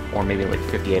 or maybe, like,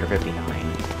 58 or 59.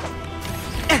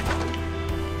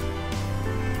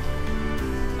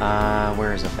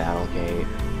 Where is a battle gate?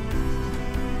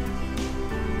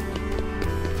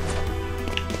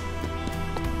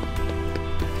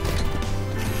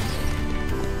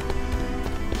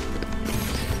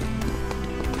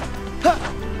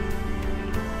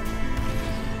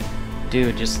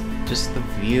 Dude, just the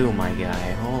view, my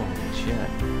guy. Holy shit.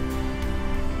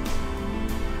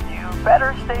 You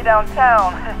better stay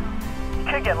downtown. You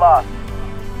could get lost.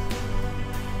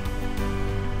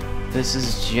 This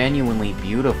is genuinely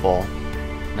beautiful.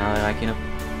 Now that I can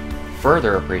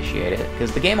further appreciate it,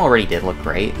 because the game already did look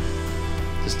great.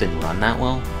 Just didn't run that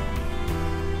well.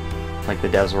 Like the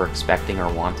devs were expecting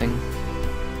or wanting.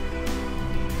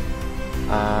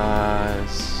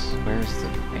 Where's the...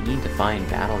 I need to find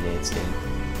battle gates, dude.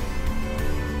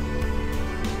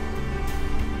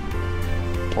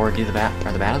 Or are the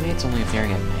battle gates only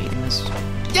appearing at night in this?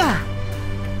 Yeah.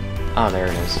 Oh, there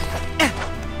it is.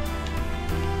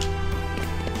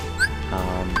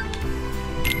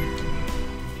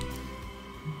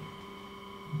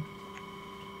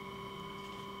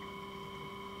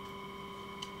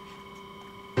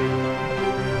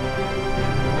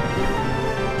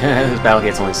 This battle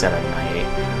gate's only set at night.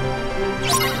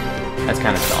 That's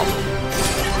kind of dumb.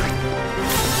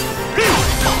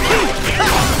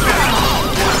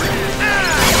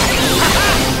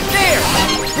 There!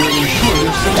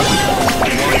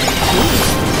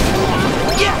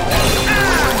 Yeah!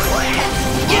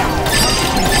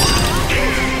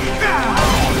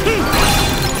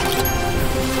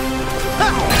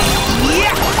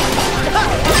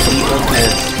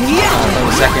 Yeah!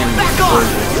 The second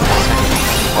version,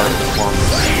 part of the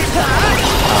performance.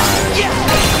 Yeah!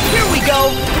 Here we go!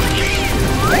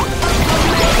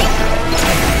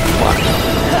 What?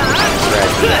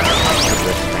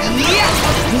 Yeah!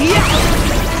 Yeah!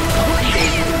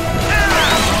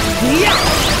 Yeah!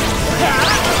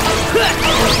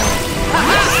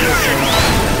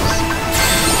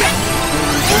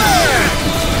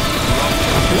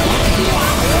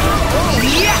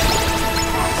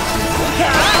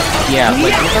 Yeah,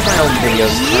 like, look at my old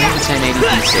videos, turn to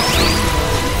 1080p 60,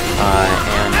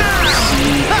 and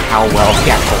see how well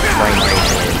the actual frame rate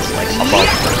is, like, above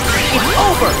 30. It's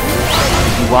over!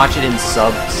 If you watch it in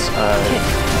subs,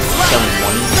 720.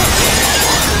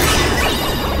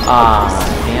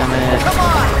 Damn it. Come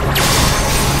on!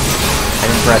 I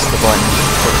didn't press the button.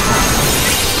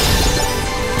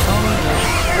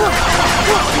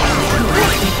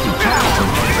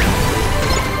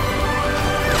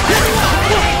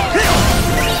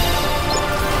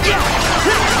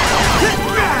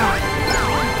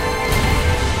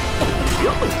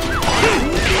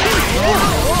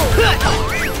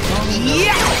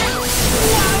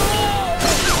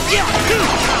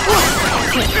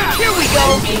 Here we go!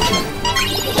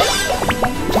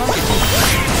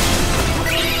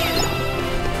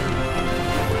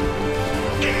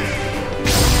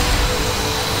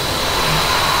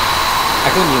 I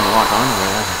couldn't even walk onto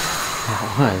where that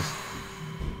was.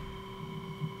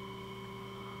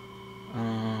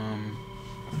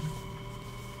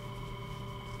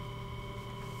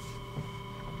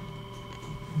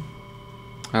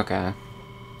 Okay.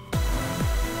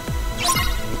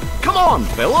 Come on,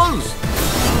 fellas!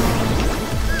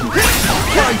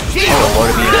 Oh, what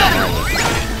have you done?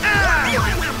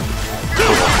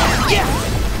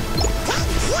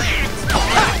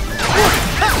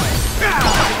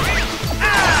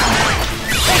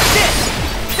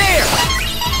 There!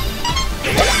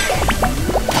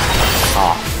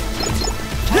 Oh.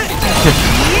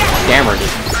 Camera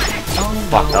just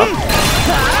fucked up.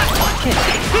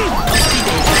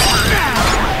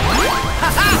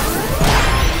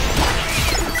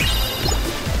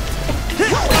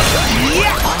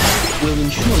 We'll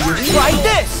ensure you're try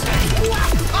this!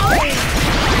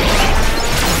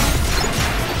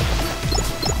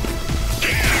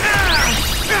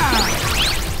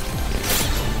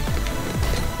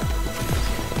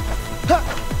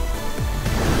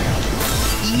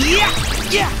 Yeah!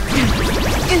 Yeah!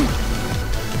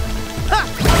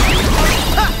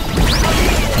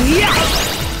 Yeah!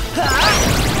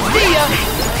 See ya!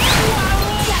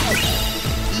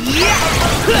 Yeah!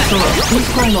 Please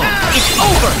climb on. It's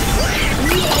over!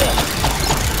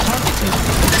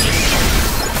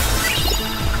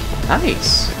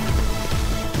 Nice.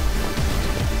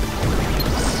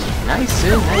 Nice,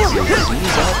 nice.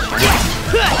 Sneeze up.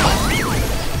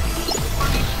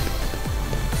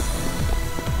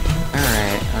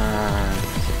 Alright,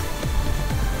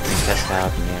 let me test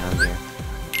out the nano gear.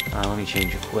 Let me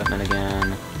change equipment again.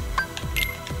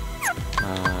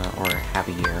 Or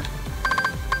happy gear.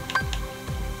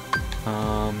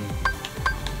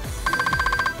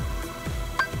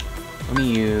 Let me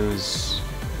use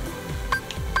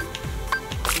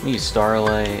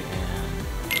Starlight and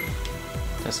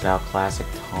test out classic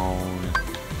tone.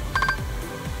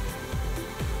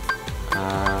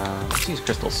 Let's use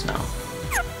Crystal Snow.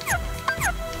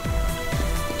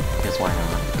 Guess why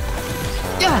not?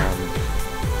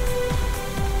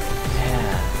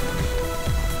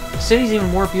 city's even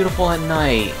more beautiful at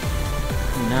night.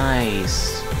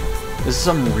 Nice. This is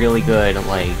some really good,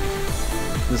 like...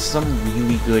 This is some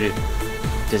really good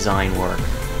design work.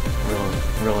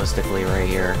 Realistically, right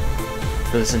here.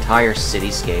 For this entire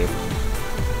cityscape.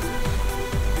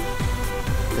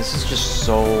 This is just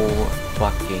so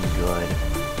fucking good.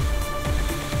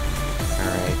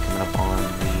 Alright, coming up on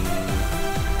the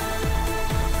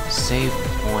save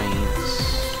points.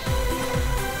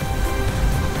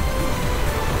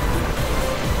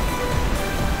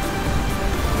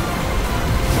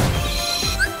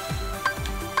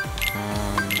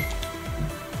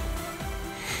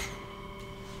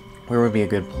 Where would be a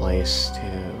good place to...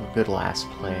 a good last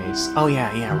place? Oh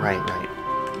yeah, right.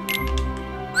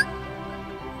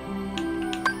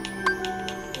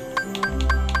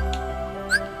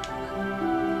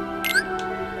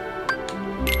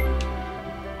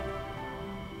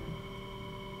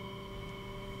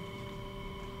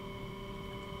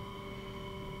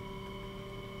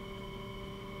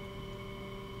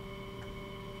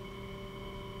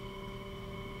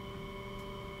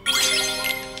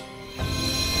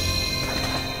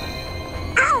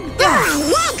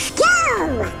 Let's go!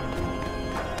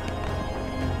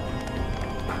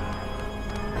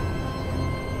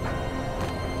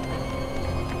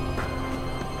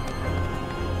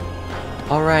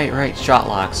 Alright, right, shot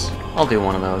locks. I'll do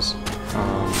one of those.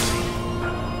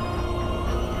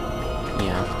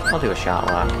 Yeah, I'll do a shot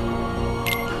lock.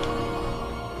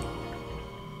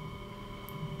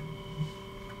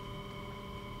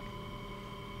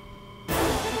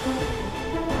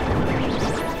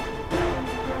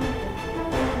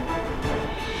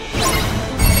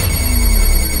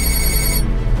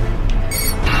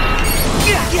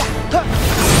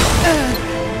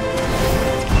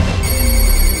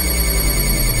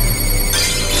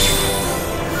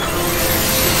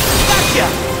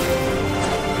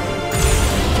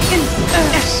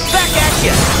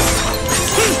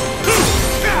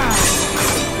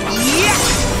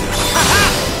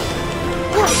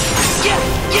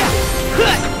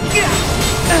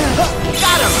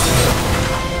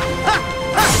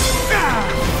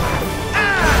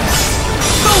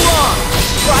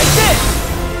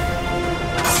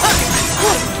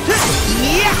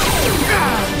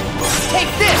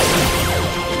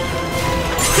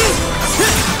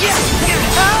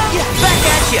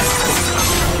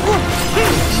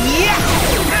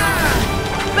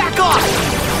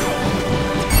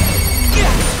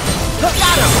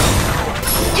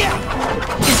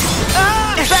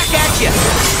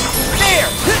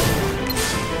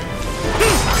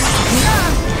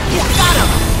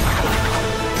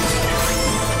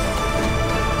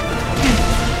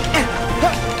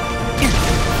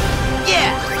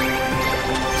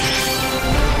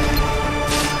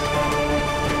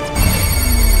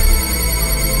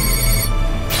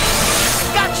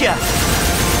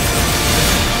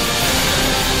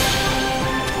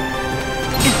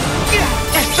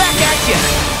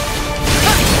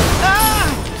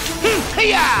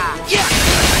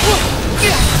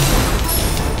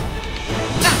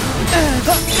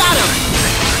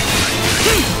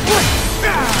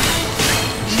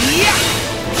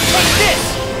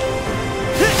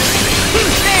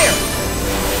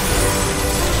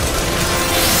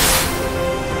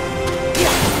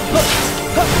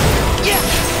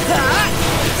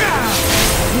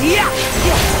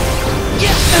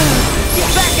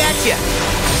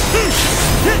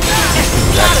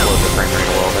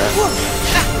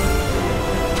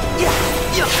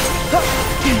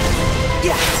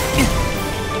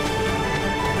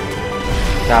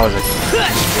 That was a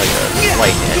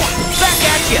slight hit. Back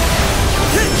at you!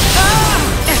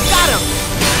 Got him!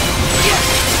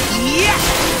 Yeah!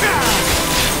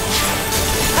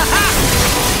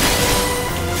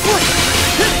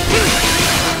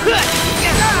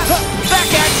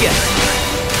 Back at you!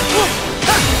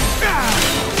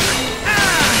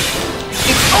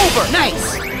 It's over!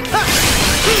 Nice!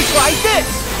 Try this!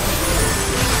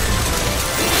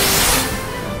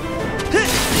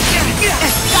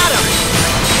 Got him!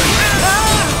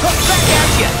 Back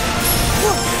at you!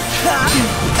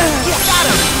 Got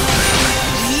him!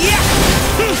 Yeah!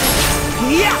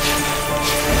 Yeah!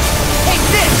 Take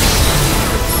this!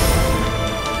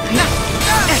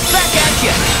 Back at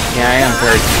you! Yeah, I am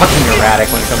very fucking erratic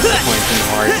when it comes to points in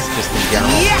hearts, just in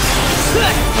general.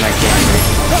 When I can't.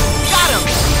 Got him!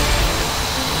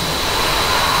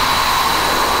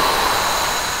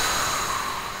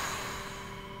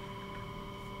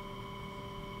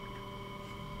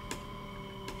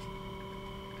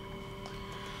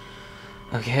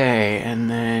 Okay, and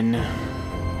then...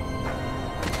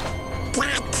 The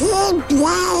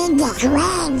Keyblade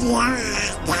Graveyard.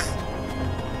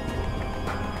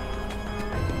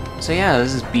 So yeah,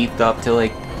 this is beefed up to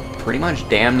like pretty much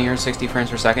damn near 60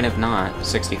 frames per second, if not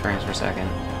 60 frames per second.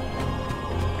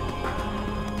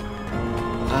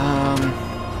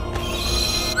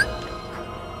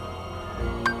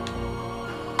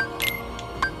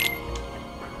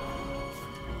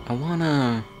 I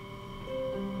wanna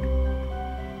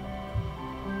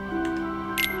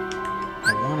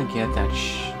get that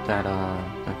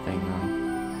thing though.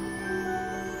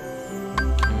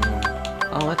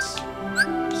 Oh, let's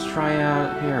try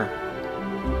out here.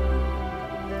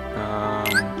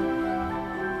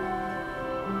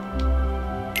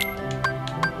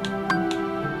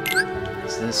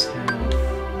 Does this have?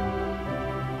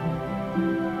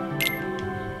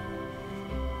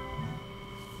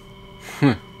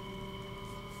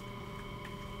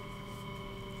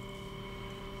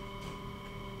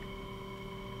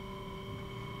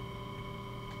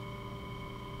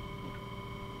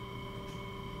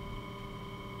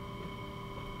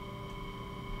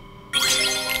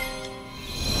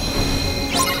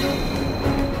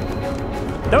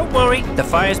 Don't worry, the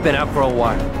fire's been out for a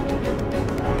while.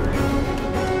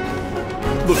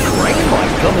 The crane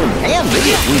might come in handy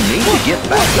if we need to get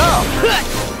back up.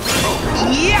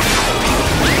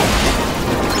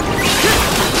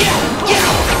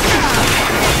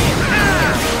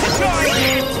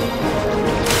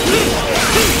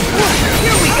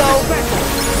 Here we go!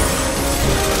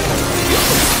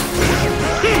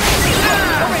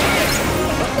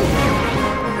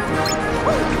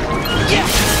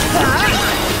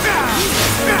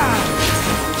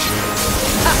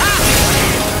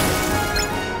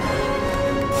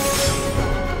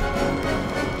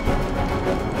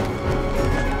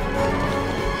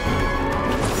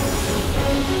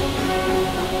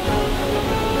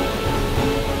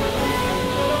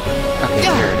 Okay,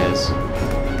 here it is.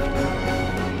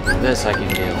 This I can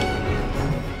do.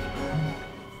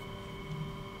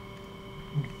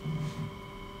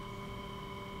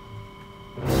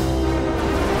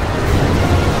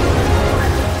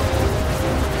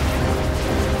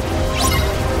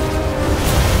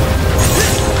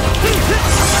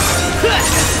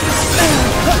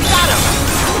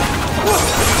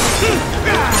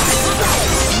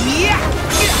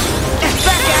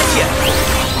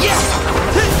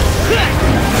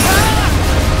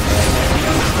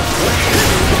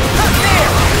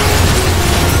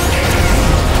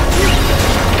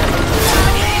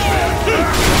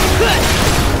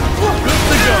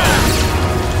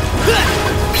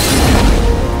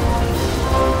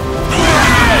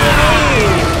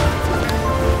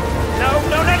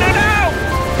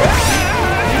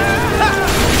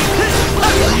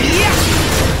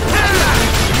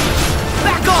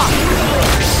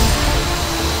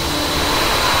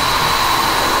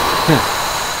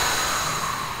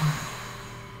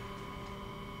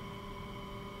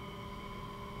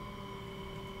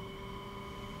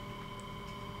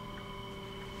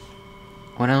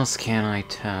 What else can I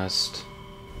test?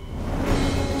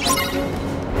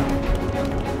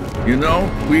 You know,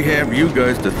 we have you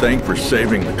guys to thank for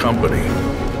saving the company.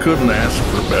 Couldn't ask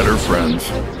for better friends.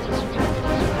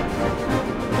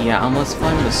 Yeah, let's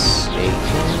find a mistake.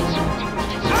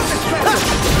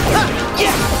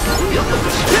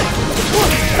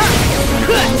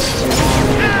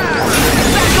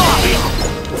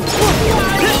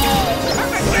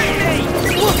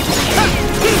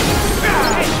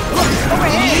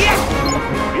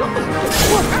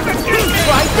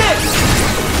 Like this!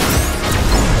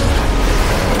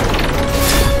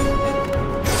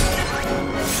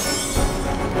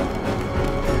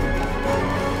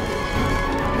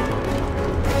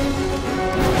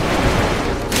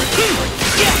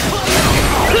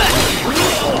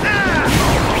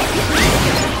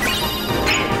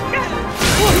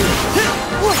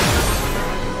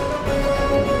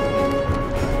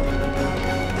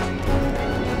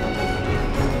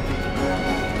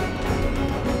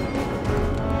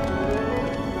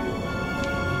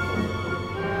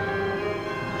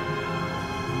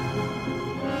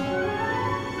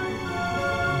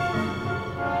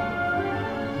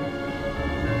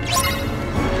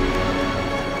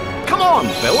 Come on,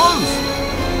 fellas!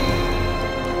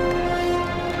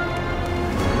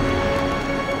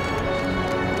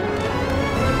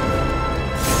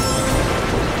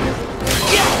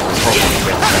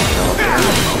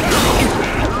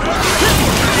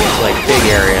 Like big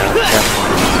area,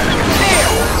 definitely.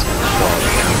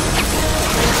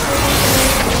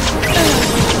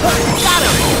 Got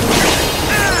him!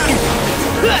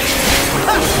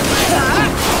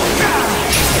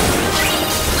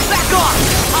 Back off!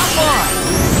 Hop on!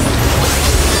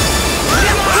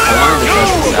 I wanted to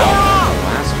test this out in the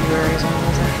last few areas,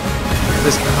 was it?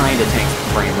 This kinda tanks the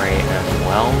frame rate as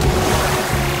well.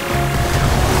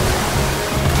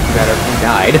 Too bad everything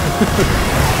died.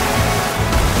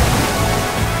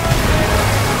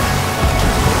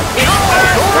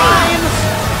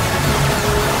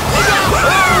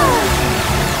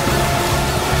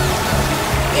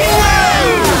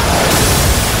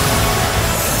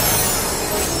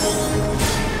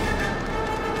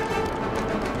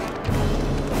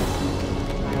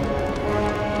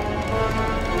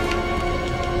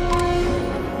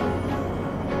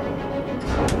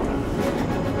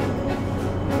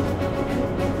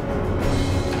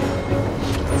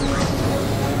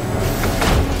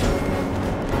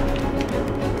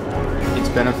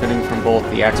 Benefiting from both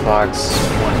the Xbox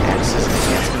One X's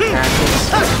enhancement patches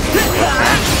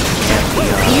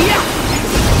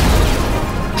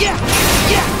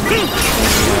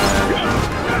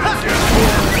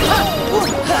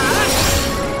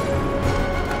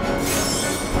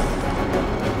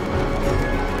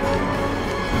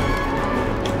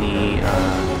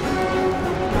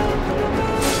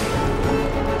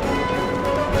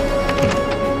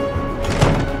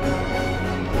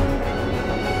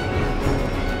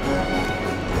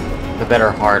the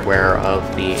better hardware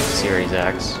of the Series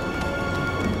X.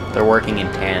 They're working in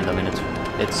tandem, and it's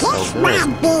so This good.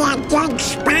 might be a good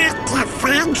spot to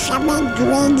find some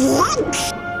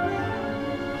ingredients.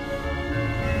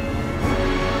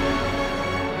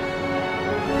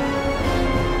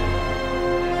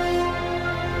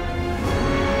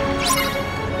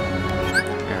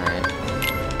 Alright.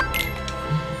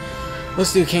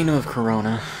 Let's do Kingdom of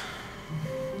Corona.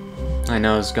 I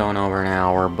know it's going over an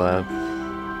hour, but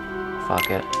fuck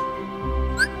it.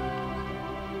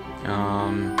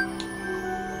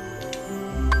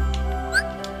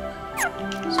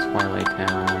 It's Twilight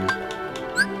Town.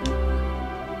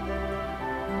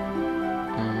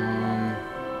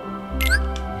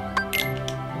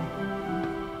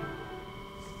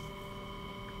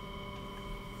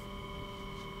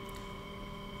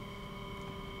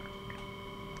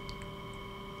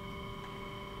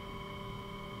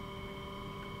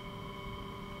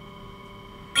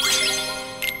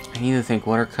 I need to think,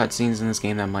 what are cutscenes in this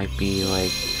game that might be, like,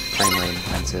 frame rate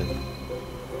intensive?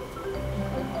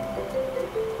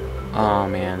 Oh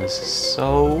man, this is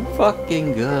so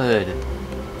fucking good.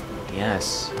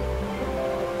 Yes.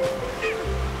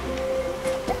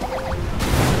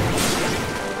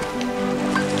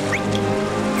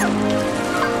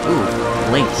 Ooh,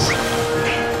 links.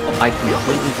 I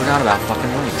completely forgot about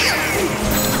fucking links.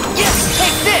 Yes,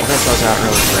 take this! That goes out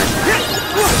really quick.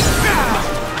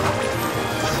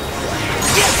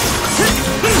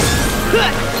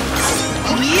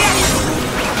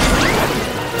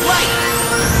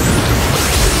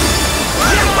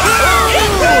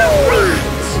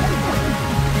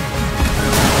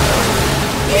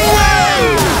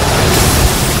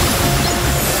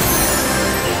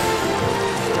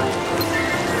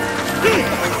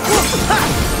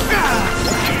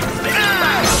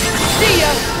 See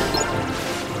ya!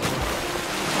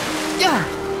 Yeah.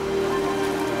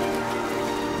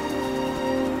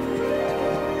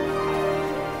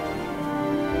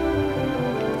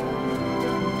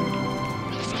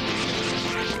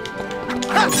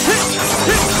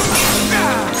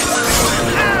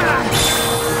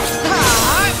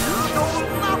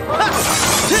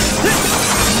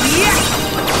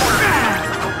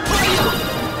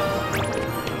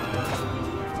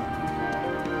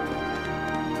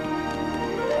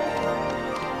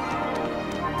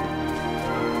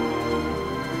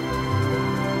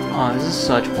 Oh, this is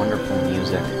such wonderful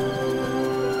music.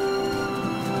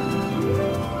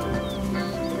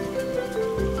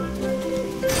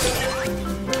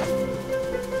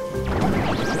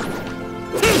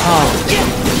 Oh,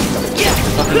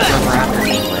 fucking Trevor after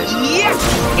anyways.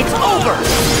 It's over!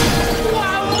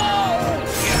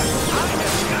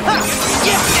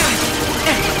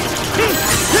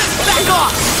 Back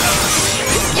off!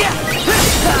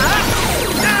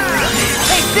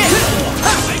 Take this!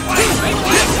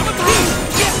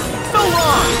 So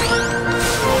long!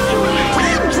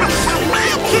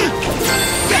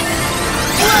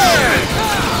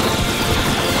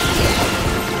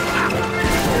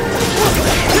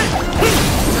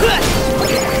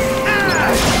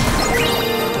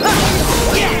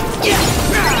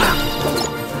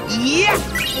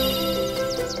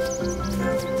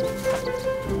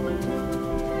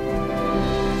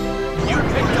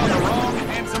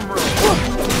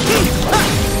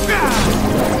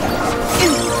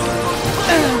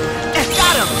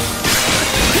 Got him!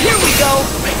 Here we go!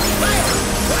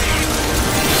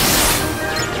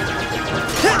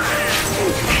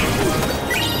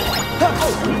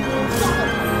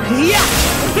 Yeah!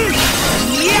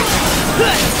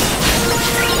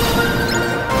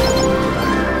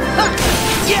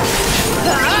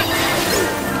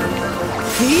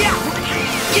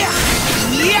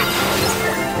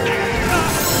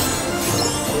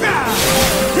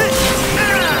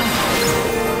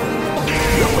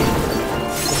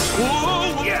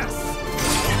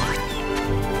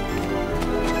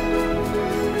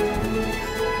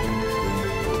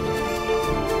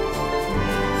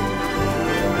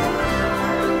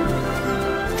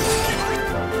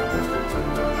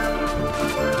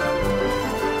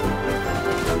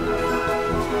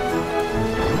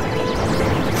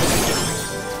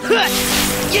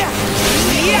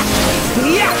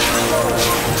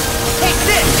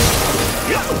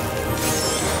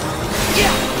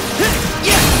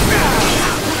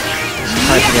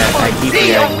 I keep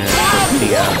forgetting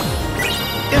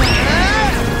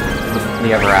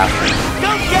the Ever After. Go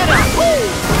get him!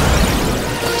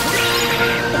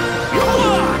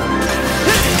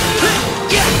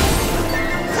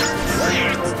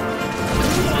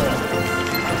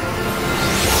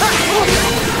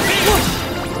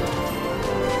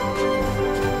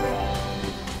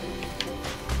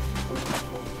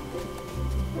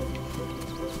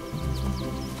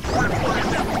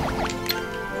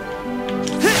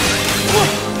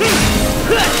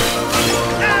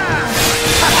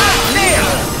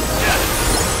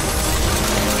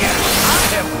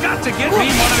 To get me one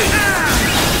of these.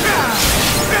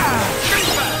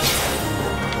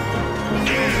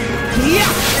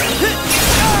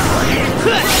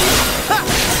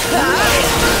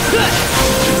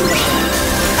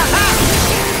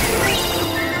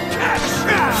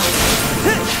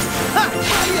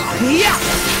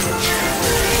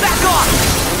 Back off!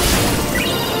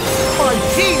 My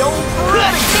heel!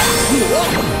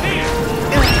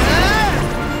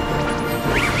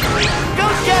 Go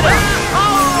get him!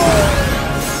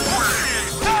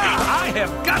 I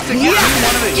have got to get me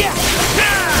one of these.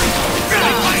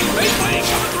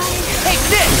 Take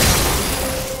this!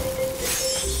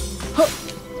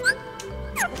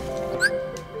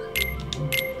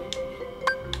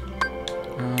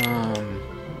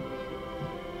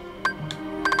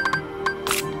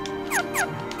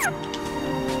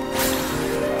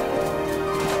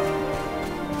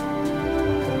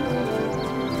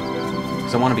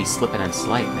 Because I want to be slipping and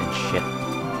sliding and shit.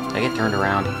 Did I get turned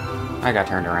around? I got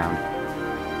turned around.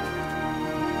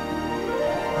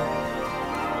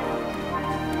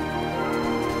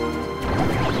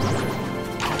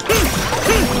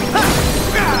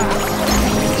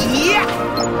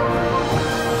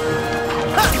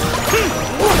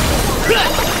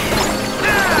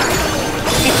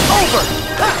 It's over!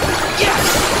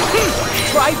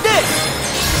 Try this!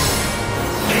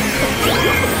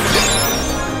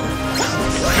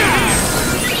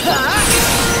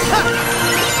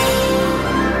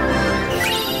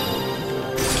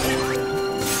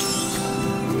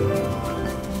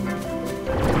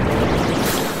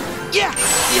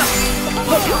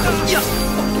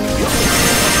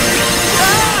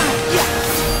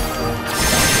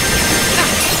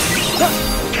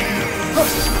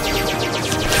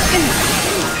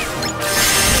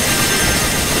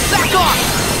 Back off!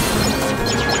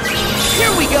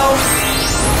 Here we go!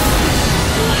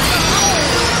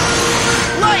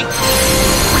 Light!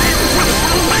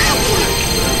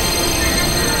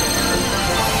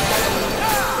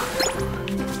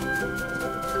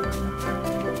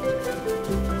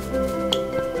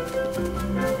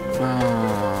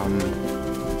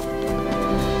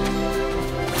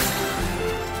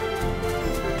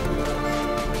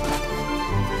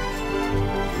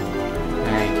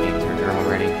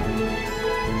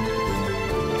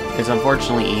 It's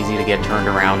unfortunately easy to get turned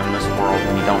around in this world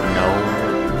when you don't know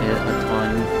it a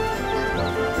ton.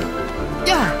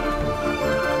 Yeah.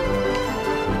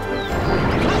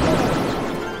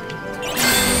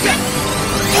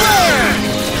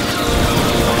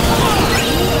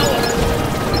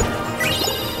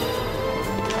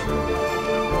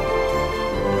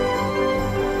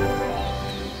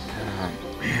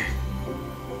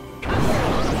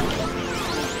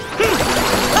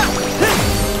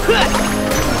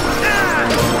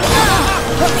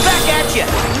 Back at you!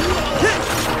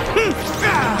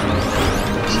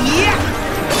 Yeah!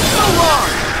 So long!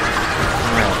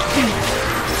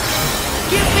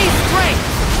 Give me strength!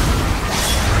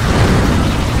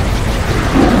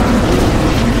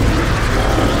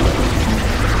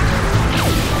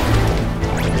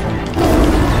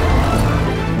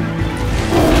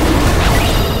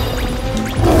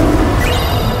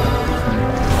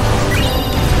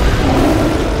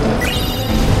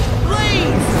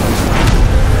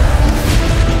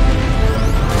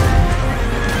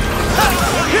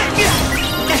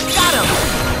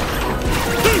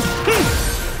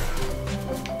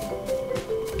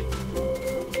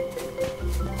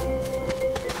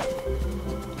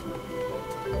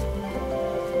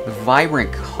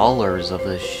 vibrant colors of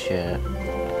this shit.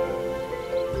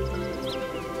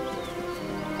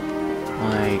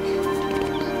 Like,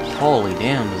 holy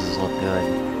damn, does this look good.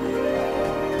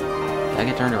 Did I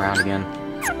get turned around again?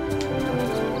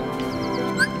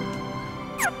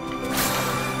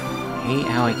 I hate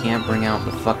how I can't bring out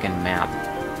the fucking map.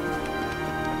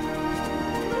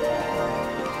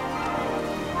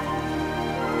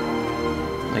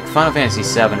 Like, Final Fantasy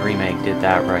VII Remake did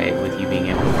that right, with you being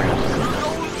able to bring up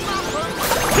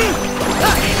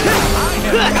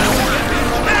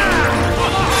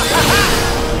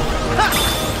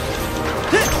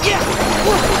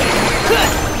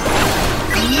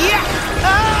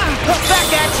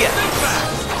back at you!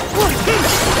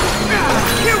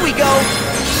 Here we go!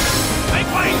 Make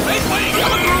way! Make way!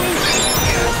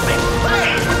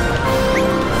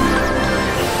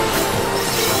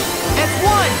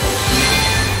 F1!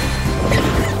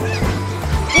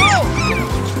 Whoa!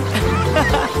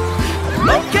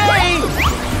 Okay!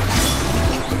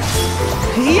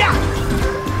 Yeah!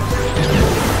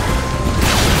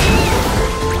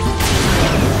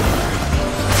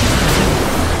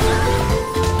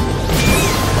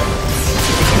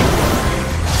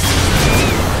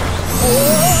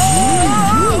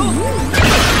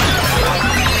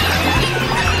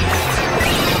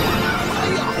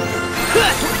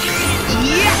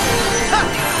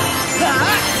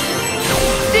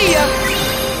 See ya!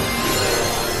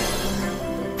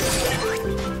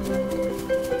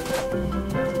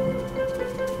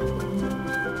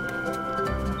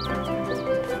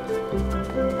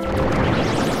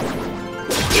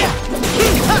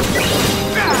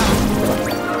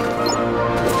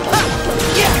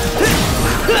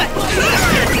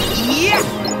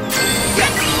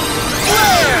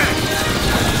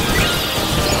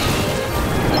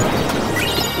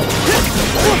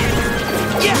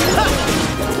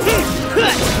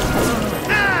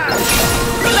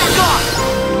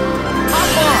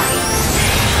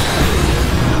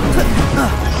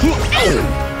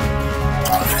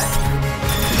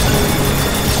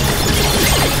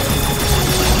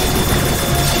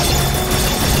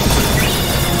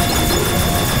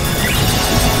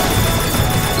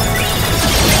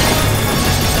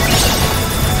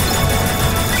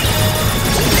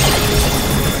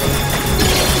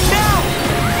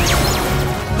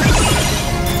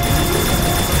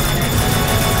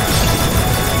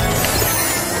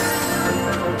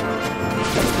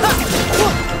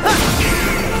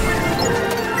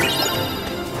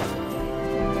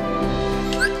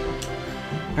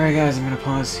 Alright guys, I'm gonna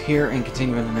pause here and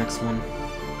continue in the next one.